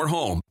in your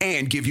home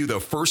and give you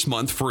the first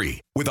month free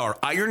with our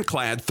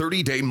ironclad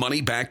 30-day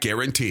money-back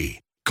guarantee.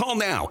 Call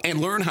now and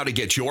learn how to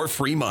get your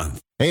free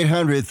month.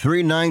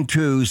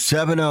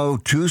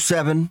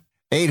 800-392-7027.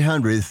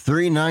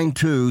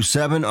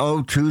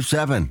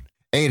 800-392-7027.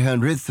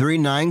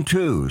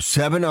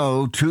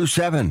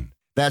 800-392-7027.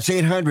 That's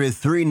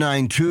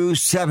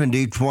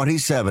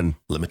 800-392-7027.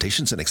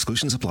 Limitations and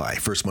exclusions apply.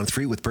 First month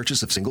free with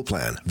purchase of single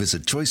plan.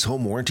 Visit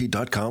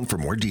choicehomewarranty.com for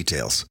more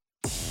details.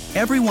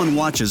 Everyone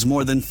watches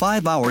more than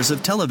 5 hours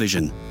of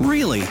television.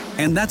 Really?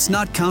 And that's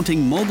not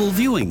counting mobile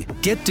viewing.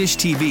 Get Dish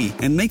TV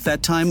and make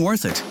that time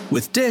worth it.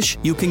 With Dish,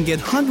 you can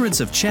get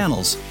hundreds of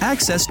channels,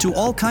 access to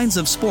all kinds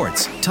of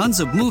sports, tons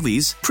of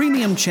movies,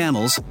 premium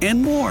channels, and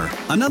more.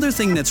 Another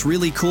thing that's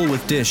really cool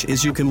with Dish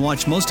is you can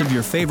watch most of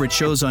your favorite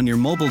shows on your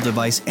mobile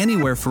device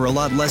anywhere for a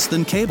lot less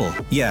than cable.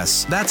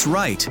 Yes, that's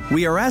right.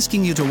 We are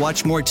asking you to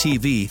watch more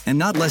TV and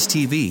not less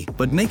TV,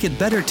 but make it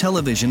better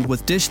television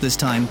with Dish this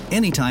time,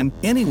 anytime,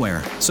 anywhere.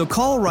 So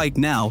call right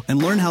now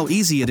and learn how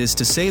easy it is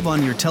to save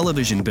on your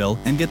television bill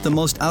and get the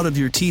most out of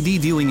your TV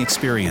viewing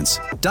experience.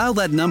 Dial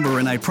that number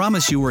and I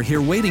promise you we're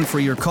here waiting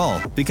for your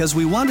call because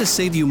we want to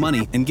save you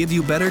money and give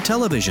you better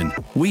television.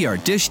 We are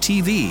Dish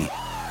TV.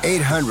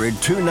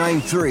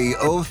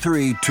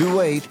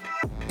 800-293-0328.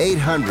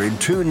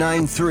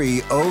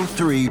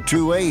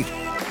 800-293-0328.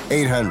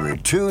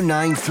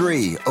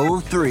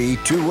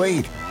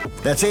 800-293-0328.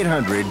 That's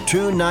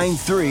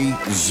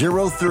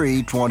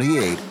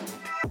 800-293-0328.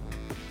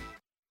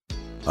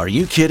 Are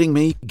you kidding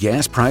me?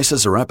 Gas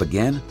prices are up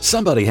again?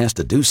 Somebody has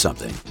to do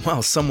something.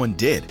 Well, someone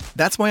did.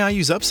 That's why I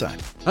use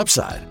Upside.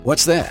 Upside?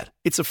 What's that?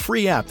 It's a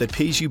free app that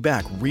pays you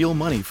back real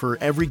money for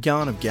every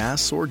gallon of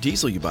gas or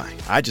diesel you buy.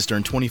 I just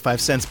earned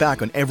 25 cents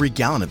back on every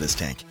gallon of this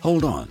tank.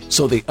 Hold on.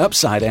 So the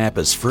Upside app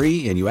is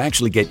free and you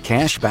actually get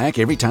cash back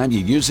every time you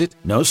use it?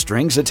 No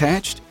strings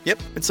attached? Yep,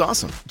 it's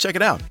awesome. Check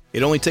it out.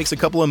 It only takes a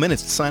couple of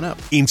minutes to sign up.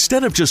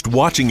 Instead of just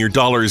watching your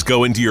dollars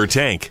go into your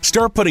tank,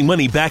 start putting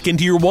money back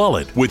into your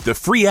wallet with the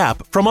free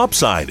app from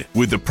Upside.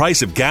 With the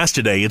price of gas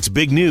today, it's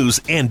big news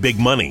and big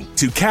money.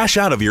 To cash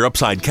out of your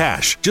Upside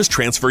cash, just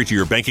transfer it to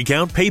your bank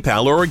account,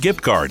 PayPal, or a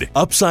gift card.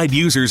 Upside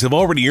users have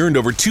already earned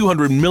over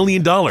 $200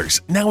 million.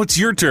 Now it's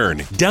your turn.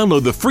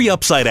 Download the free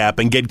Upside app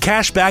and get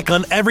cash back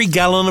on every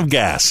gallon of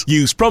gas.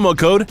 Use promo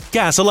code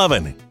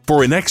GAS11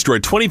 for an extra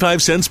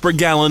 25 cents per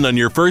gallon on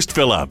your first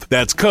fill-up.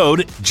 That's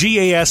code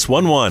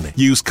GAS11.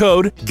 Use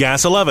code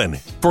GAS11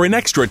 for an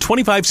extra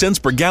 25 cents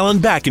per gallon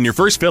back in your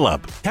first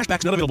fill-up.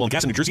 Cashback's not available in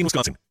gas in New Jersey and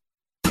Wisconsin.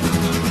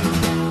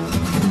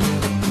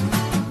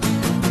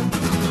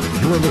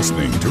 You're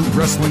listening to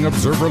Wrestling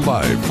Observer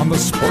Live on the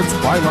Sports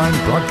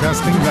Byline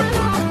Broadcasting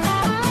Network.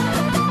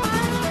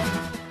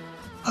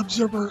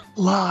 Observer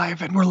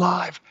Live, and we're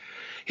live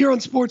here on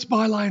Sports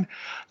Byline.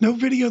 No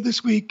video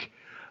this week,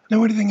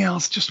 no anything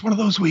else. Just one of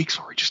those weeks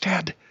where we just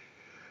had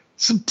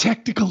some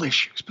technical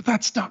issues, but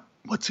that's not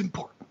what's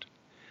important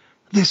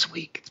this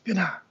week. It's been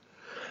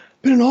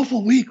an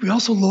awful week. We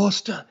also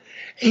lost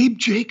Abe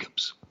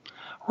Jacobs,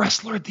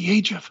 wrestler at the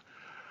age of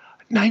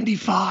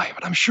 95.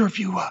 And I'm sure if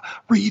you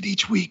read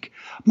each week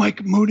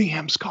Mike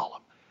Mooningham's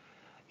column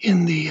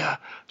in the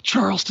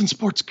Charleston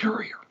Sports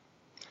Courier,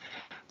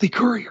 the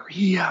Courier,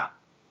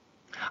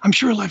 I'm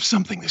sure he'll have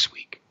something this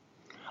week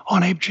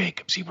on Abe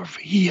Jacobs.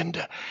 He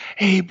and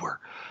Abe were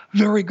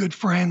very good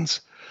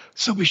friends,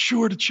 so be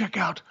sure to check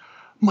out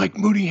Mike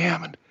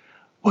Mooneyham and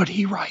what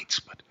he writes.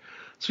 But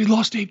so we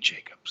lost Abe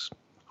Jacobs.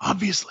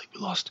 Obviously, we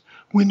lost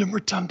Wyndham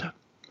Rotunda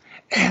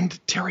and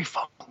Terry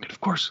Funk, and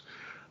of course,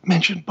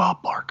 mentioned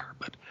Bob Barker.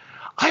 But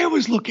I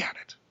always look at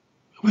it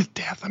with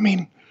death. I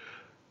mean,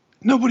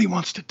 nobody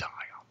wants to die,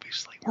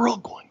 obviously. We're all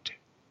going to.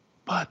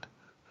 But,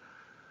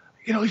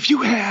 if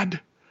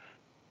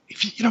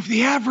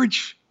the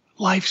average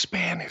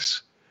lifespan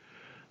is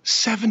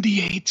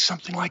 78,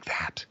 something like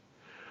that,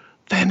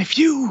 then if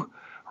you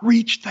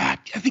reach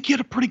that, I think you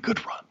had a pretty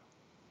good run.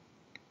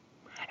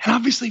 And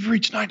obviously, if you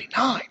reach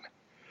 99,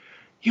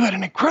 you had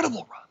an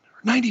incredible run, or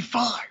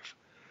 95,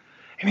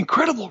 an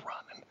incredible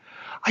run. And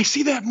I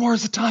see that more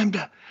as a time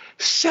to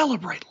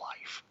celebrate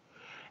life,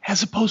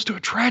 as opposed to a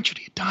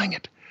tragedy, dying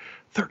at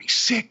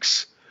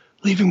 36,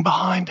 leaving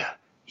behind a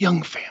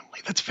young family.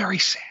 That's very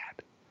sad.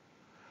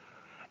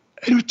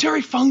 And with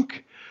Terry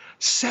Funk,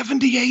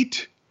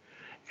 78,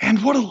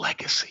 and what a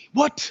legacy.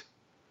 What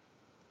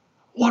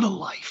a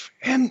life.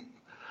 And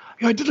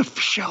I did a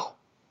show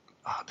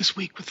this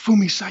week with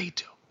Fumi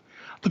Saito,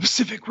 the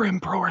Pacific Rim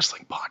Pro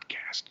Wrestling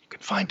Podcast. You can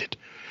find it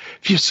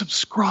if you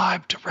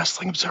subscribe to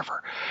Wrestling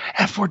Observer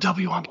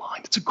F4W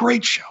Online. It's a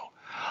great show.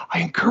 I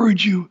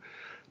encourage you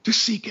to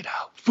seek it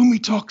out.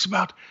 Fumi talks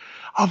about,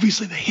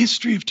 obviously, the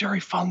history of Terry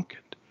Funk,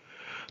 and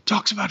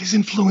talks about his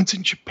influence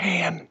in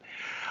Japan,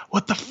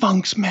 what the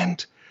Funks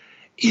meant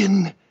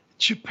in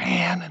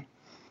Japan. And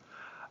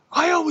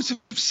I always have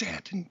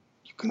said, and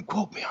you can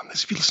quote me on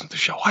this if you listen to the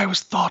show, I always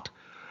thought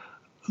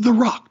The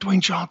Rock, Dwayne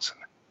Johnson,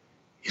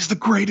 is the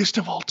greatest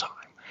of all time.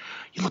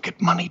 You look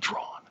at money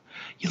drawn.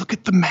 You look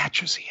at the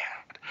matches he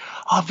had.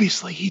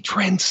 Obviously, he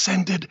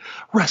transcended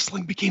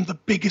wrestling, became the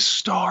biggest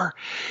star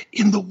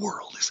in the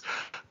world. His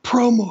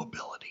promo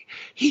ability.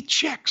 He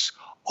checks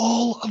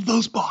all of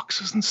those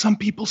boxes. And some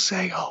people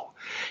say, oh,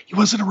 he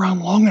wasn't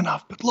around long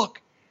enough. But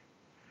look,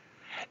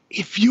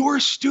 if you're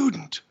a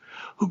student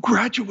who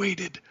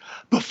graduated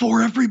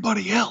before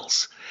everybody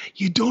else,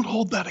 you don't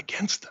hold that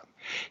against him.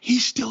 He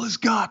still has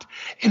got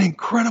an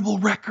incredible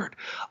record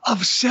of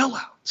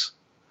sellouts,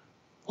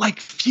 like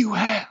few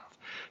have.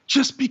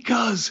 Just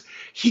because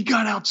he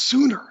got out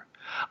sooner,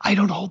 I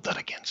don't hold that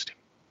against him.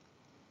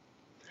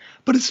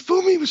 But as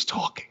Fumi was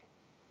talking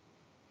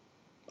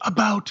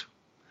about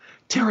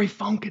Terry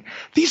Funk,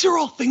 these are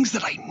all things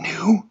that I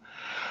knew,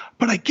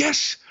 but I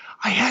guess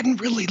I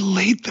hadn't really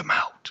laid them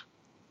out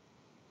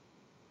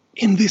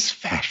in this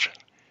fashion.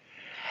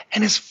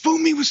 And as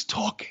Fumi was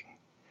talking,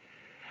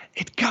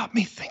 it got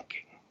me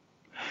thinking.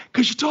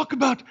 Because you talk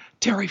about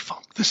Terry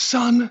Funk, the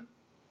son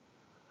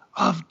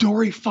of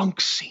Dory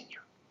Funk Sr.,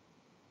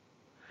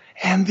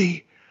 and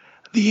the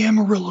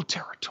Amarillo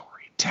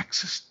territory,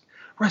 Texas,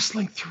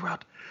 wrestling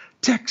throughout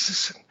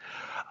Texas.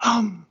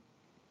 And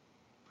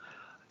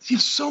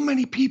so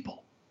many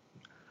people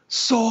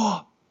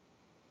saw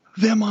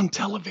them on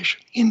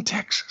television in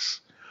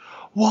Texas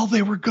while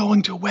they were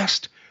going to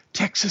West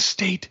Texas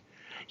State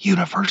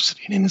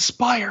University, and it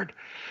inspired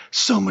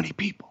so many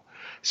people.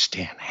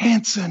 Stan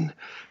Hansen,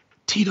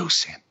 Tito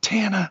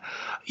Santana,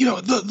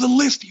 the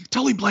list,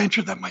 Tully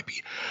Blanchard, that might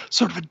be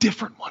sort of a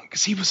different one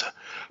because he was a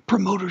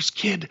promoter's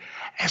kid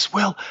as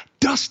well.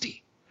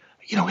 Dusty,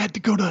 had to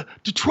go to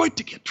Detroit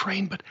to get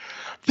trained, but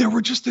there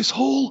were just this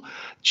whole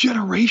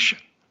generation,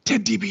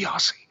 Ted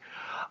DiBiase,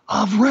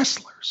 of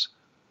wrestlers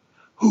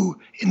who,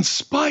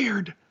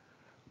 inspired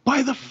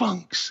by the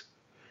Funks,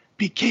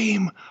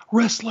 became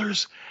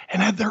wrestlers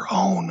and had their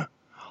own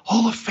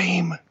Hall of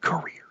Fame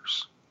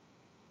careers.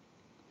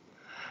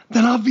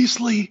 Then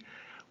obviously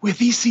with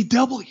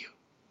ECW,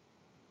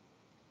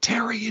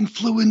 Terry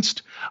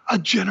influenced a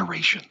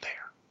generation there.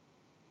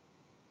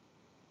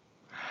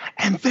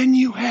 And then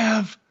you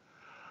have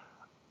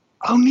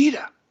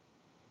Onita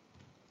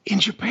in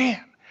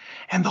Japan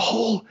and the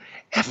whole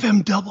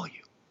FMW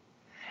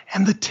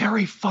and the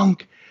Terry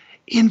Funk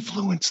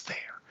influence there.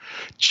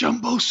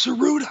 Jumbo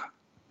Tsuruta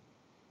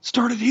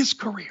started his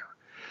career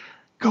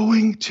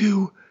going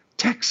to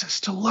Texas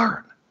to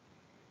learn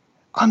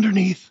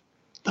underneath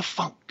the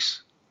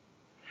Funks.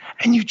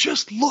 And you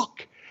just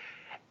look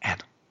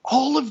at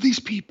all of these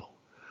people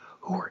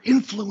who are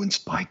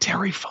influenced by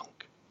Terry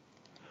Funk.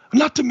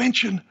 Not to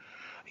mention,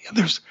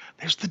 there's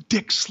the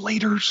Dick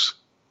Slaters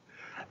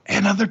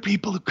and other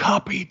people who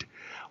copied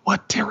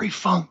what Terry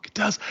Funk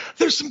does.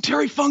 There's some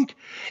Terry Funk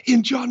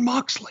in John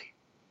Moxley.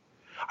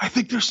 I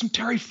think there's some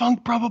Terry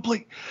Funk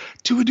probably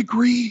to a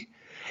degree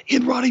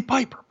in Roddy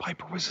Piper.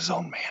 Piper was his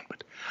own man,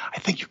 but I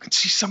think you can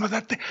see some of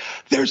that.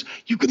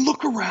 You can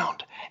look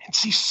around and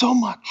see so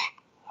much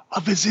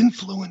of his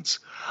influence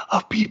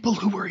of people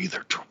who were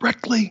either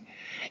directly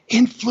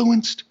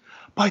influenced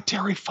by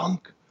Terry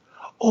Funk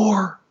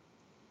or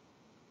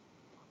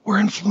were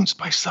influenced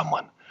by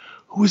someone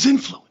who was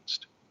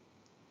influenced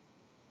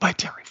by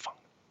Terry Funk.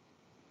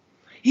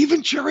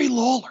 Even Jerry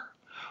Lawler,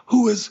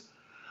 who has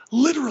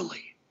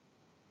literally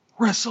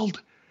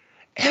wrestled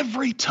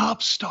every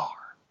top star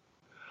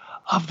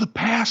of the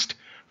past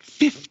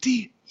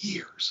 50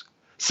 years,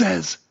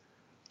 says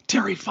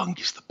Terry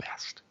Funk is the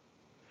best.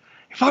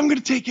 If I'm going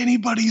to take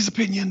anybody's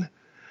opinion,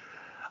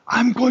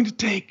 I'm going to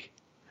take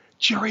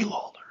Jerry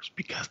Lawler's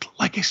because,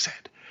 like I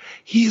said,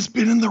 he has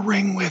been in the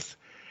ring with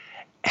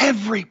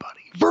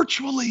everybody,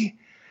 virtually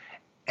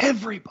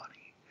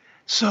everybody.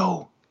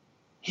 So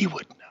he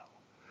would know.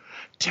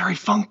 Terry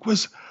Funk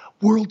was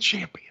world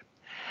champion.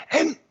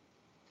 And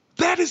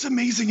that is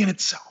amazing in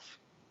itself.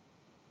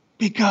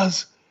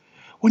 Because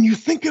when you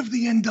think of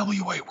the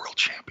NWA world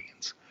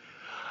champions,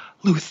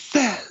 Lou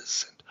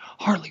Thez and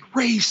Harley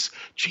Race,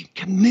 Gene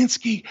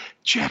Kaninsky,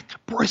 Jack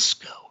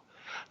Briscoe,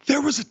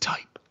 there was a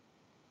type,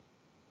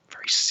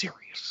 very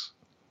serious,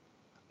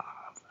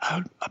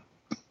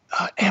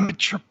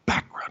 amateur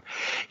background.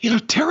 You know,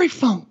 Terry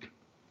Funk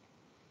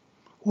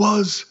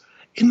was,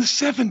 in the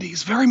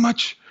 70s, very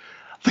much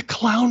the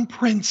clown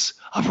prince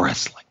of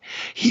wrestling.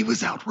 He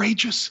was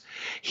outrageous.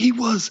 He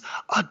was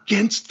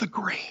against the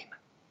grain.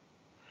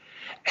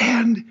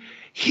 And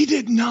he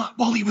did not,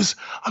 while he was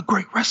a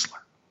great wrestler,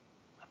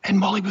 and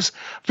while he was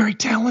very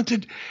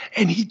talented,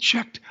 and he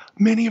checked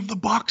many of the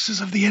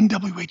boxes of the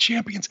NWA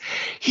champions,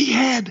 he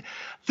had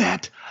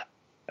that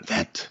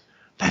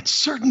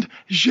certain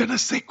je ne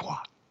sais quoi.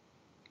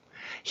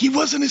 He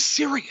wasn't as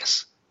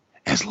serious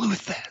as Lou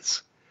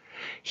Thez.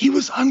 He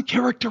was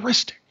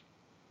uncharacteristic.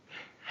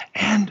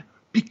 And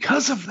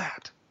because of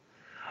that,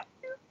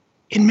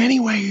 in many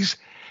ways,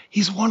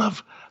 he's one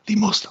of the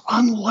most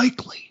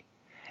unlikely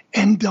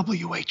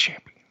NWA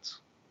champions.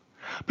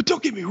 But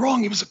don't get me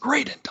wrong, he was a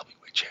great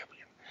NWA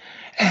champion.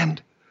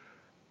 And,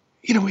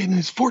 you know, in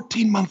his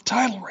 14-month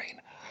title reign,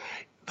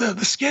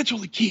 the schedule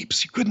he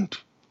keeps, you couldn't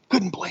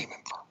blame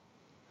him for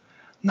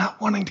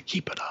not wanting to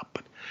keep it up.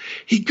 But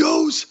he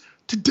goes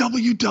to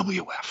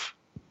WWF,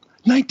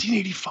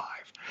 1985,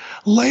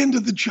 Land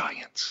of the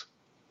Giants.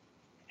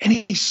 And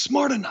he's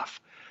smart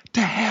enough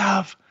to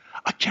have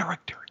a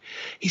character.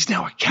 He's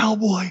now a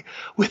cowboy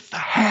with the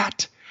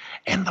hat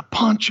and the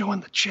poncho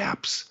and the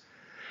chaps.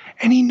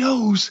 And he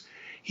knows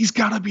he's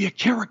got to be a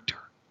character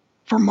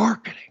for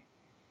marketing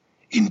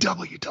in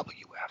WWF.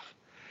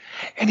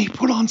 And he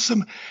put on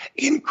some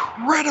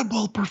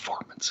incredible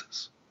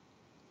performances.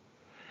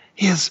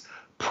 His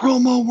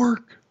promo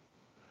work.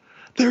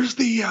 There's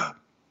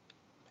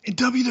in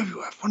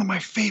WWF, one of my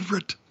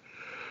favorite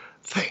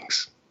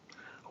things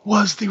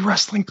was the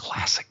Wrestling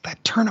Classic,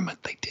 that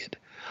tournament they did.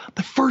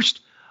 The first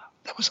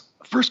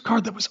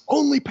card that was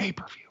only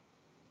pay-per-view.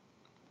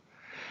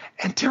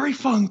 And Terry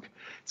Funk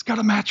has got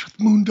a match with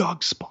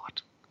Moondog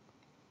Spot.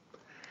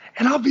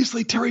 And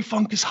obviously Terry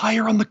Funk is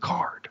higher on the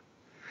card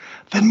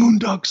than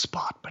Moondog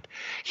Spot, but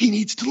he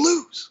needs to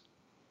lose.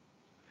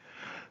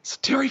 So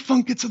Terry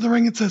Funk gets in the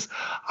ring and says,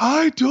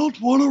 I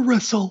don't want to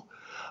wrestle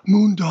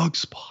Moondog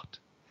Spot.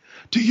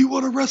 Do you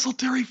want to wrestle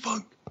Terry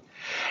Funk?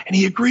 And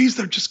he agrees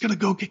they're just going to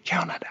go get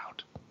counted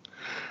out.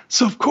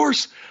 So, of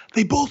course,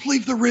 they both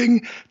leave the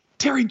ring.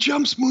 Terry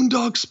jumps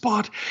Moondog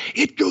Spot.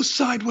 It goes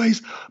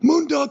sideways.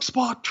 Moondog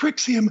Spot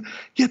tricks him,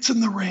 gets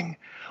in the ring,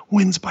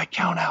 wins by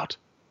count out.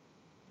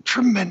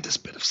 Tremendous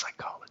bit of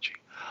psychology.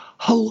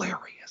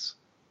 Hilarious.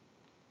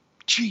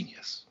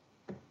 Genius.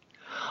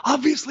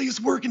 Obviously, his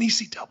work in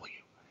ECW.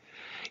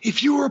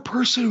 If you were a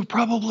person who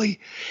probably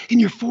in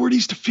your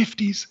 40s to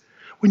 50s,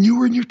 when you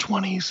were in your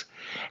 20s,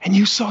 and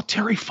you saw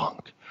Terry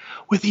Funk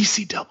with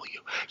ECW,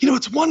 you know,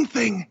 it's one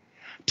thing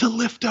to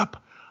lift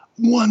up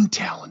one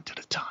talent at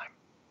a time.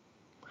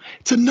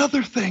 It's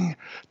another thing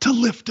to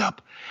lift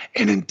up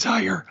an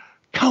entire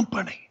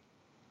company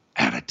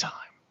at a time.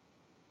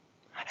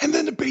 And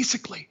then to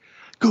basically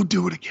go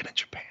do it again in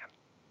Japan.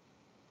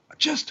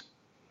 Just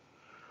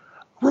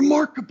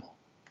remarkable.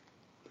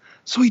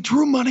 So he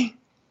drew money.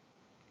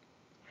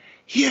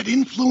 He had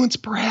influence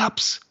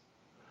perhaps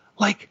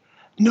like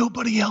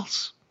nobody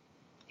else.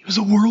 He was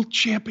a world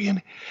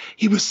champion.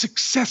 He was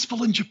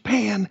successful in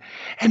Japan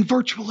and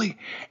virtually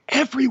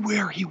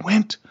everywhere he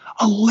went,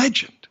 a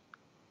legend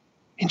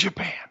in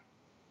Japan.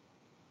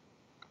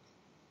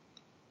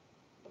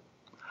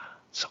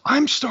 So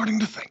I'm starting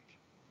to think,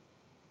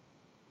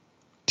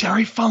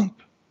 Terry Funk.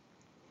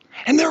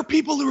 And there are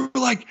people who are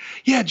like,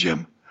 yeah,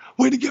 Jim,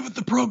 way to give it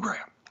the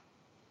program.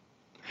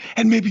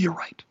 And maybe you're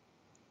right.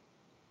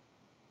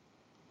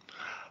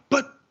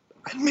 But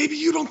maybe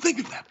you don't think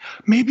of that.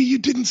 Maybe you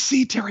didn't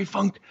see Terry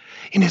Funk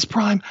in his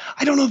prime.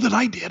 I don't know that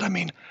I did. I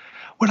mean,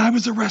 when I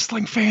was a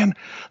wrestling fan,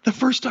 the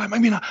first time,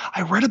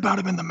 I read about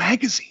him in the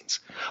magazines.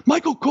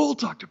 Michael Cole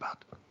talked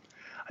about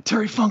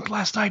Terry Funk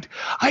last night.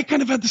 I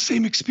kind of had the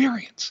same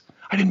experience.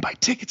 I didn't buy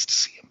tickets to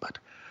see him, but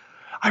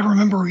I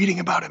remember reading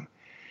about him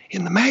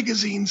in the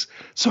magazines,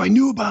 so I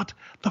knew about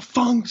the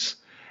Funks.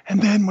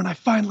 And then when I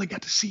finally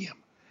got to see him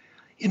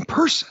in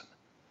person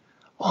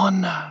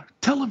on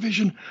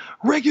television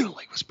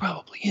regularly, was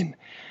probably in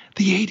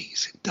the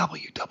 80s in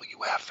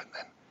WWF and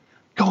then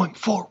going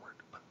forward.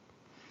 But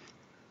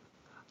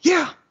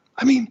yeah,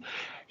 I mean,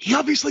 he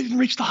obviously didn't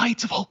reach the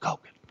heights of Hulk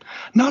Hogan.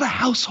 Not a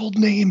household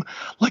name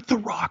like The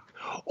Rock,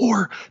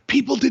 or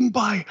people didn't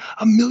buy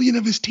 1 million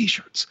of his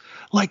t-shirts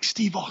like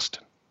Steve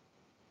Austin.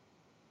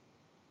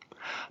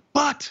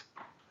 But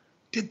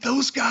did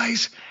those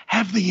guys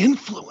have the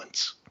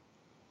influence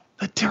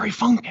that Terry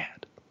Funk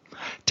had?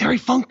 Terry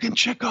Funk can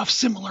check off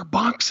similar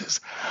boxes.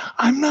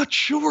 I'm not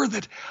sure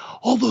that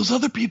all those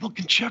other people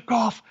can check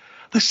off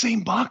the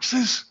same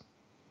boxes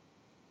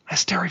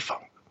as Terry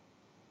Funk.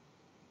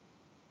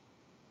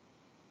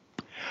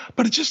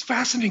 But it's just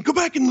fascinating. Go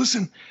back and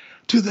listen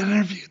to that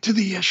interview, to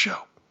the show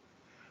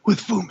with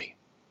Fumi.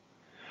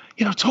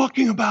 You know,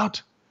 talking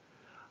about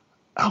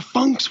how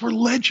Funks were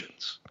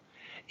legends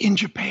in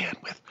Japan.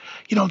 With,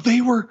 you know, they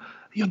were,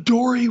 you know,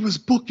 Dory was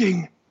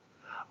booking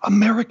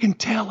American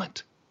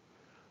talent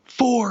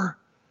for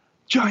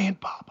Giant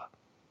Baba.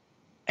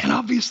 And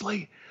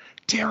obviously,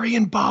 Terry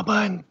and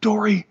Baba and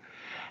Dory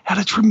had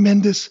a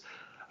tremendous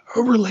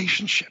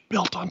relationship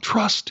built on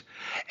trust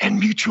and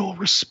mutual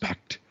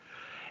respect.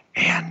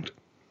 And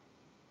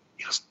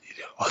you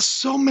know,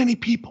 so many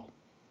people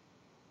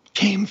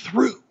came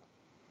through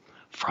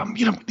from,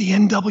 you know, the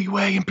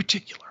NWA in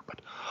particular,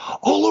 but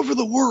all over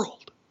the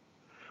world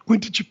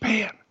went to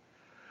Japan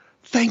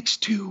thanks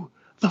to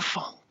the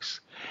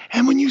Funks.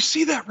 And when you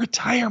see that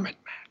retirement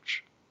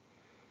match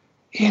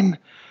in,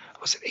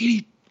 was it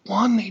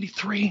 81,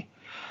 83?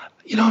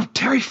 You know,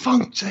 Terry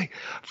Funk say,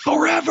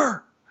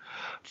 "Forever,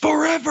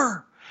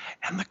 forever."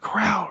 And the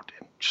crowd,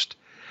 and just,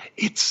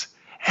 it's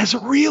as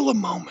real a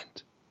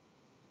moment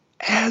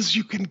as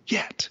you can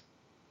get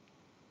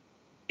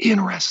in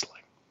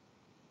wrestling.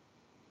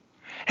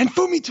 And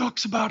Fumi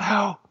talks about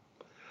how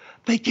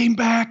they came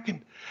back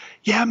and,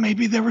 yeah,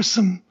 maybe there was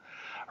some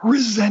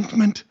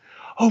resentment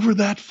over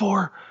that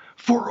for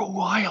a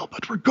while,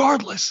 but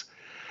regardless,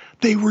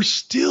 they were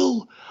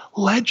still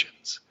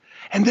legends.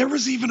 And there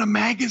was even a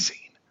magazine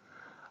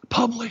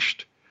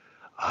published,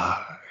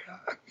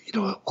 you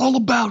know, all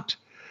about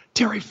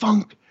Terry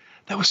Funk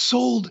that was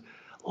sold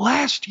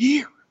last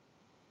year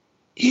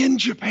in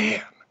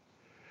Japan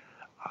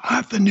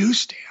at the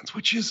newsstands,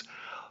 which is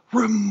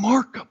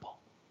remarkable.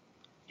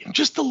 You know,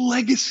 just the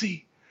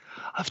legacy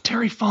of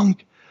Terry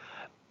Funk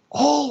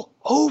all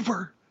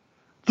over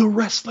the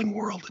wrestling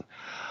world. And,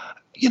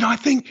 you know, I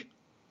think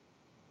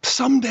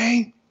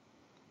someday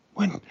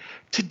when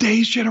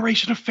today's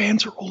generation of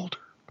fans are older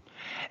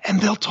and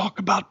they'll talk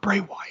about Bray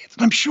Wyatt,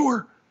 and I'm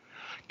sure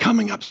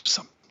coming up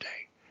someday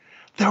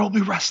there will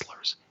be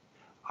wrestlers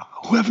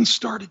who haven't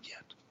started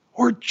yet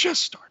or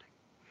just starting,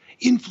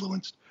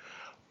 influenced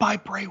by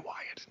Bray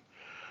Wyatt.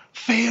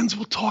 Fans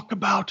will talk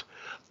about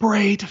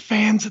Bray to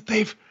fans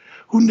that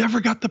who never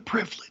got the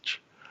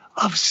privilege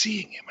of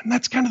seeing him. And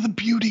that's kind of the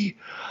beauty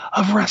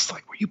of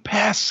wrestling, where you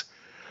pass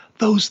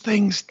those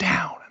things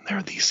down and there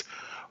are these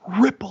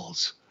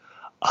ripples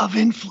of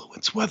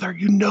influence, whether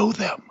you know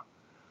them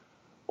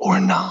or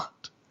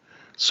not.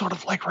 Sort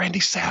of like Randy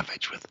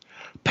Savage with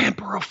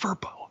Pampero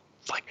Firpo.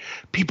 It's like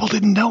people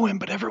didn't know him,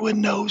 but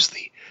everyone knows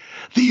the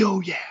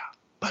oh yeah.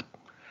 But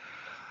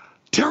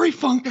Terry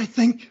Funk, I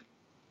think,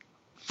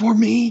 for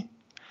me,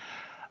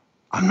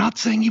 I'm not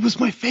saying he was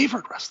my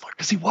favorite wrestler,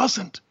 because he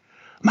wasn't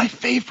my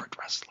favorite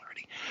wrestler. And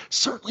he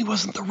certainly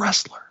wasn't the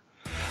wrestler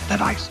that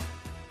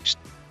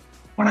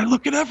when I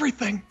look at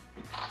everything,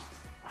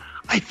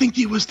 I think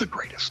he was the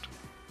greatest.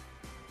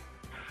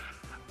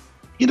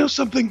 You know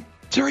something?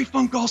 Terry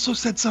Funk also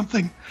said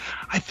something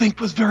I think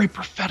was very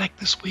prophetic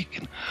this week.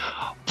 And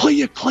I'll play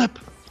you a clip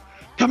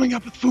coming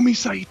up with Fumi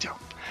Saito.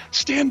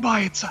 Stand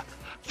by, it's a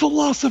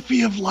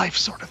philosophy of life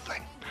sort of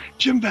thing.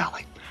 Jim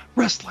Valley,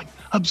 Wrestling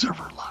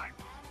Observer Live.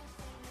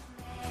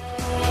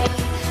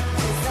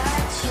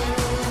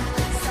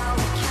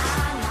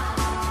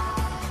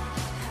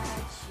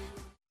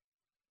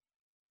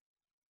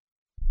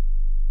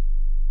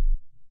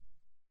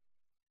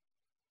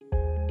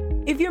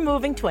 If you're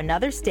moving to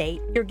another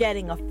state, you're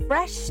getting a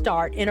fresh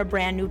start in a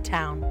brand new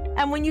town.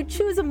 And when you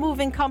choose a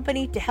moving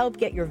company to help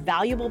get your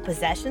valuable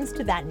possessions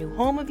to that new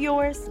home of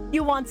yours,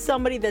 you want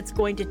somebody that's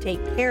going to take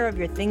care of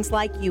your things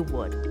like you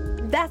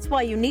would. That's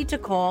why you need to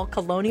call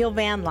Colonial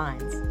Van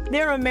Lines.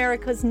 They're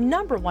America's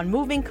 #1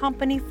 moving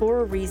company for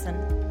a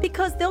reason.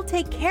 Because they'll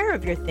take care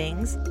of your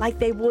things like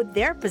they would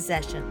their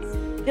possessions.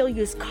 They'll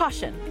use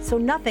caution so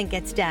nothing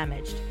gets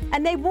damaged.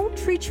 And they won't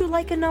treat you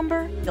like a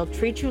number, they'll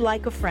treat you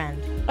like a friend.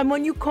 And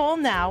when you call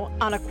now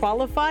on a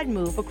qualified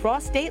move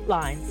across state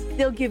lines,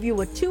 they'll give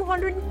you a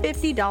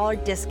 $250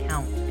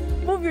 discount.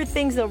 Move your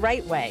things the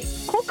right way.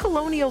 Call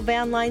Colonial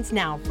Van Lines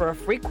now for a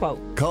free quote.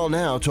 Call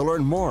now to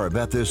learn more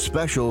about this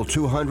special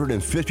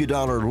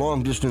 $250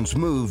 long-distance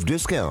move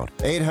discount.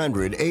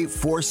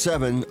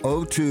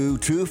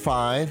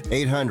 800-847-0225.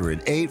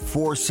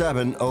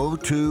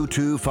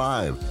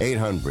 800-847-0225.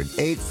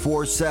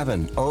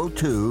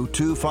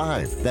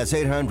 800-847-0225. That's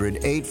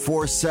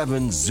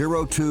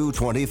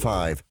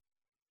 800-847-0225.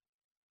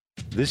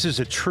 This is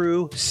a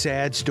true,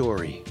 sad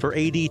story for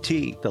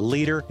ADT, the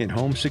leader in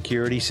home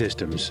security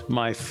systems.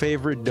 My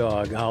favorite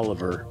dog,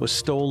 Oliver, was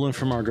stolen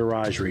from our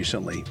garage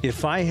recently.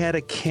 If I had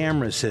a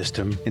camera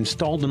system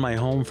installed in my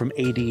home from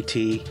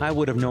ADT, I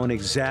would have known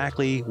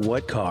exactly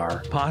what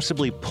car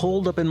possibly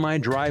pulled up in my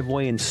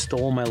driveway and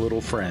stole my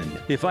little friend.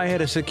 If I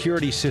had a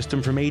security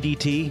system from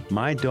ADT,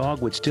 my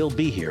dog would still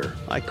be here.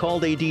 I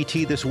called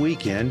ADT this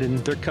weekend, and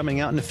they're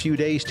coming out in a few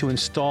days to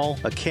install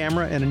a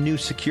camera and a new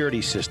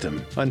security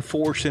system.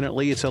 Unfortunately,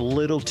 it's a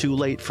little too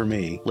late for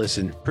me.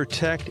 Listen,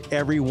 protect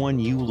everyone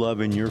you love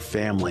in your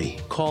family.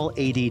 Call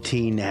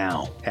ADT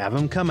now. Have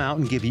them come out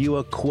and give you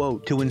a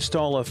quote to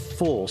install a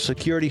full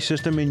security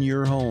system in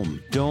your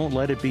home. Don't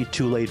let it be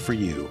too late for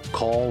you.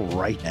 Call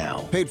right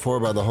now. Paid for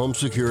by the Home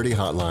Security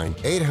Hotline.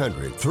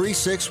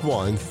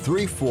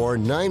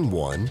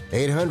 800-361-3491.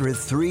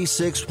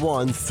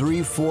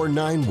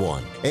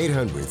 800-361-3491.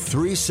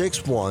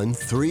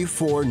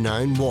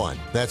 800-361-3491.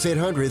 That's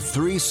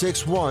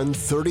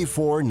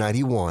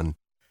 800-361-3491.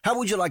 How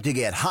would you like to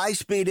get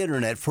high-speed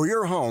internet for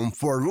your home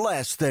for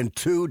less than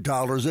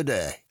 $2 a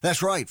day?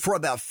 That's right. For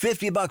about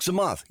 $50 a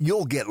month,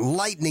 you'll get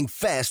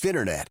lightning-fast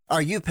internet.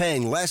 Are you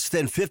paying less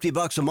than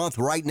 $50 a month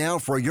right now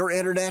for your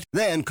internet?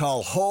 Then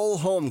call Whole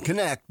Home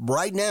Connect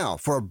right now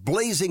for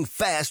blazing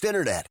fast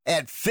internet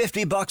at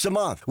 $50 a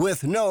month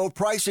with no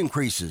price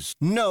increases,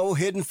 no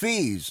hidden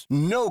fees,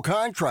 no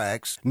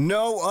contracts,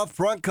 no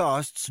upfront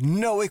costs,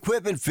 no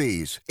equipment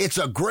fees. It's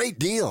a great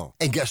deal.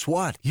 And guess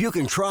what? You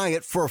can try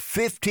it for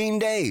 15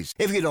 days.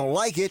 If you don't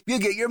like it, you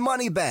get your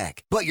money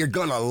back. But you're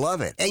going to love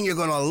it, and you're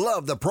going to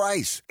love the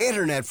price.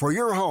 Internet for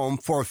your home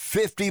for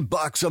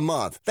 $50 a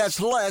month.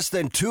 That's less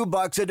than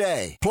 $2 a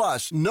day.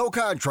 Plus, no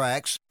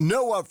contracts,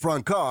 no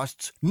upfront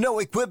costs, no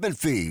equipment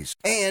fees,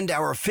 and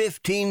our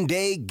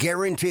 15-day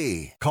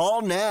guarantee.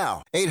 Call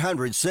now.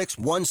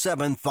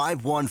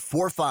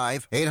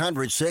 800-617-5145.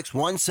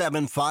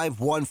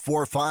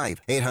 800-617-5145.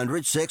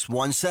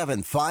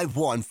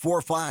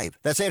 800-617-5145.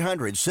 That's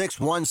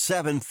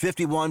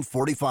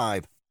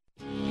 800-617-5145.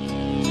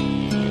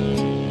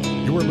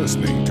 You are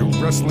listening to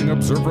Wrestling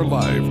Observer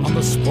Live on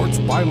the Sports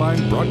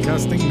Byline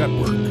Broadcasting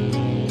Network.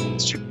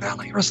 It's Jim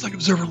Valley, Wrestling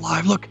Observer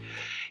Live. Look,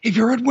 if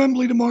you're at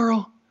Wembley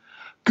tomorrow,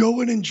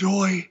 go and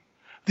enjoy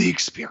the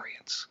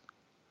experience.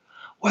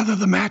 Whether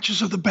the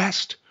matches are the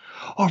best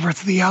or if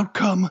it's the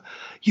outcome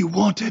you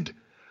wanted,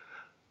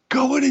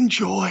 go and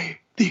enjoy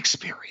the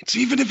experience.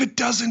 Even if it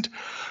doesn't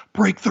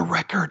break the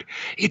record,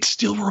 it's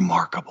still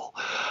remarkable.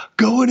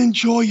 Go and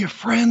enjoy your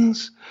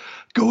friends.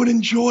 Go and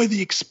enjoy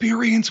the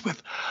experience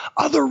with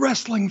other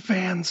wrestling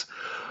fans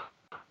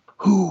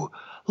who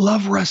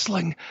love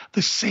wrestling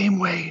the same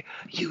way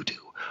you do.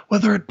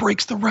 Whether it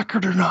breaks the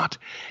record or not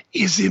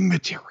is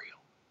immaterial.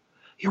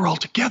 You're all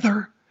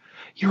together.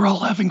 You're all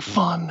having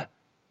fun.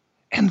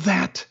 And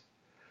that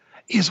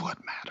is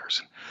what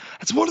matters.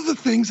 It's one of the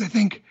things I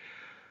think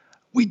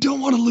we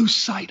don't want to lose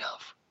sight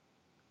of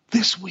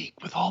this week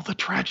with all the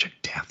tragic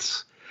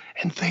deaths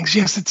and things.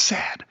 Yes, it's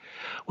sad.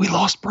 We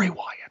lost Bray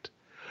Wyatt.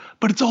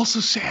 But it's also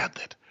sad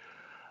that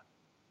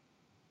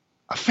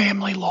a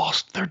family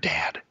lost their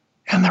dad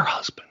and their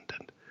husband.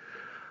 And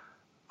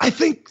I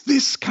think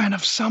this kind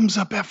of sums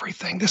up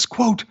everything. This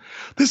quote,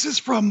 this is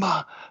from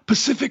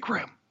Pacific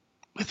Rim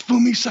with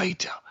Fumi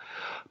Saito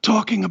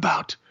talking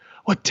about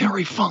what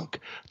Terry Funk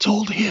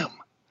told him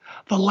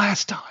the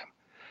last time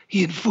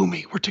he and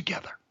Fumi were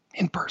together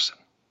in person.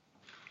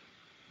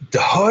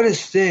 The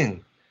hardest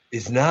thing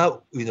is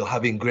not,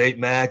 having great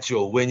match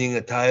or winning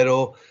a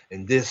title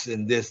and this,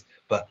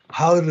 but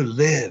how to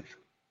live.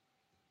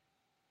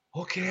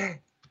 Okay.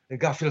 It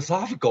got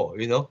philosophical,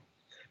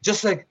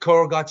 Just like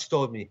Carl Gotch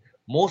told me,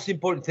 most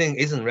important thing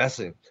isn't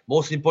wrestling.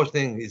 Most important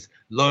thing is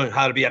learn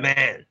how to be a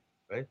man,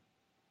 right?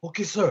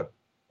 Okay, sir.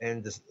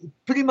 And this,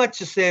 pretty much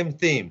the same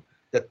theme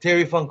that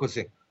Terry Funk was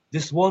saying.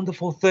 This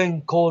wonderful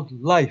thing called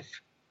life.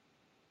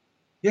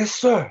 Yes,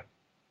 sir.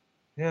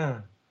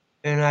 Yeah.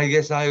 And I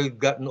guess I've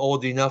gotten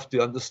old enough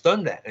to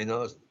understand that, in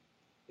a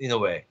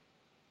way.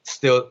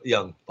 Still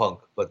young, Punk.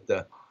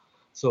 But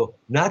so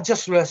not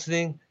just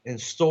wrestling and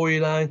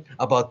storyline,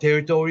 about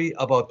territory,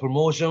 about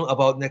promotion,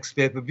 about next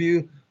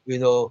pay-per-view,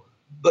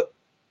 but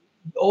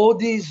all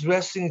these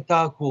wrestling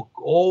talk will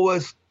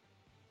always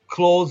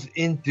close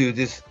into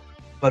this,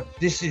 but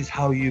this is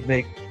how you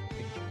make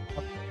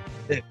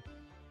it.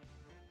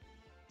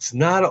 It's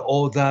not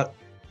all that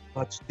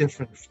much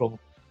different from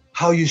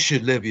how you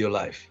should live your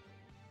life.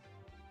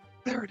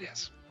 There it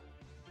is.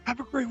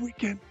 Have a great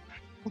weekend.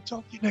 We'll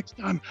talk to you next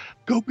time.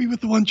 Go be with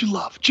the ones you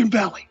love. Jim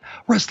Valley,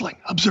 Wrestling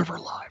Observer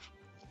Live.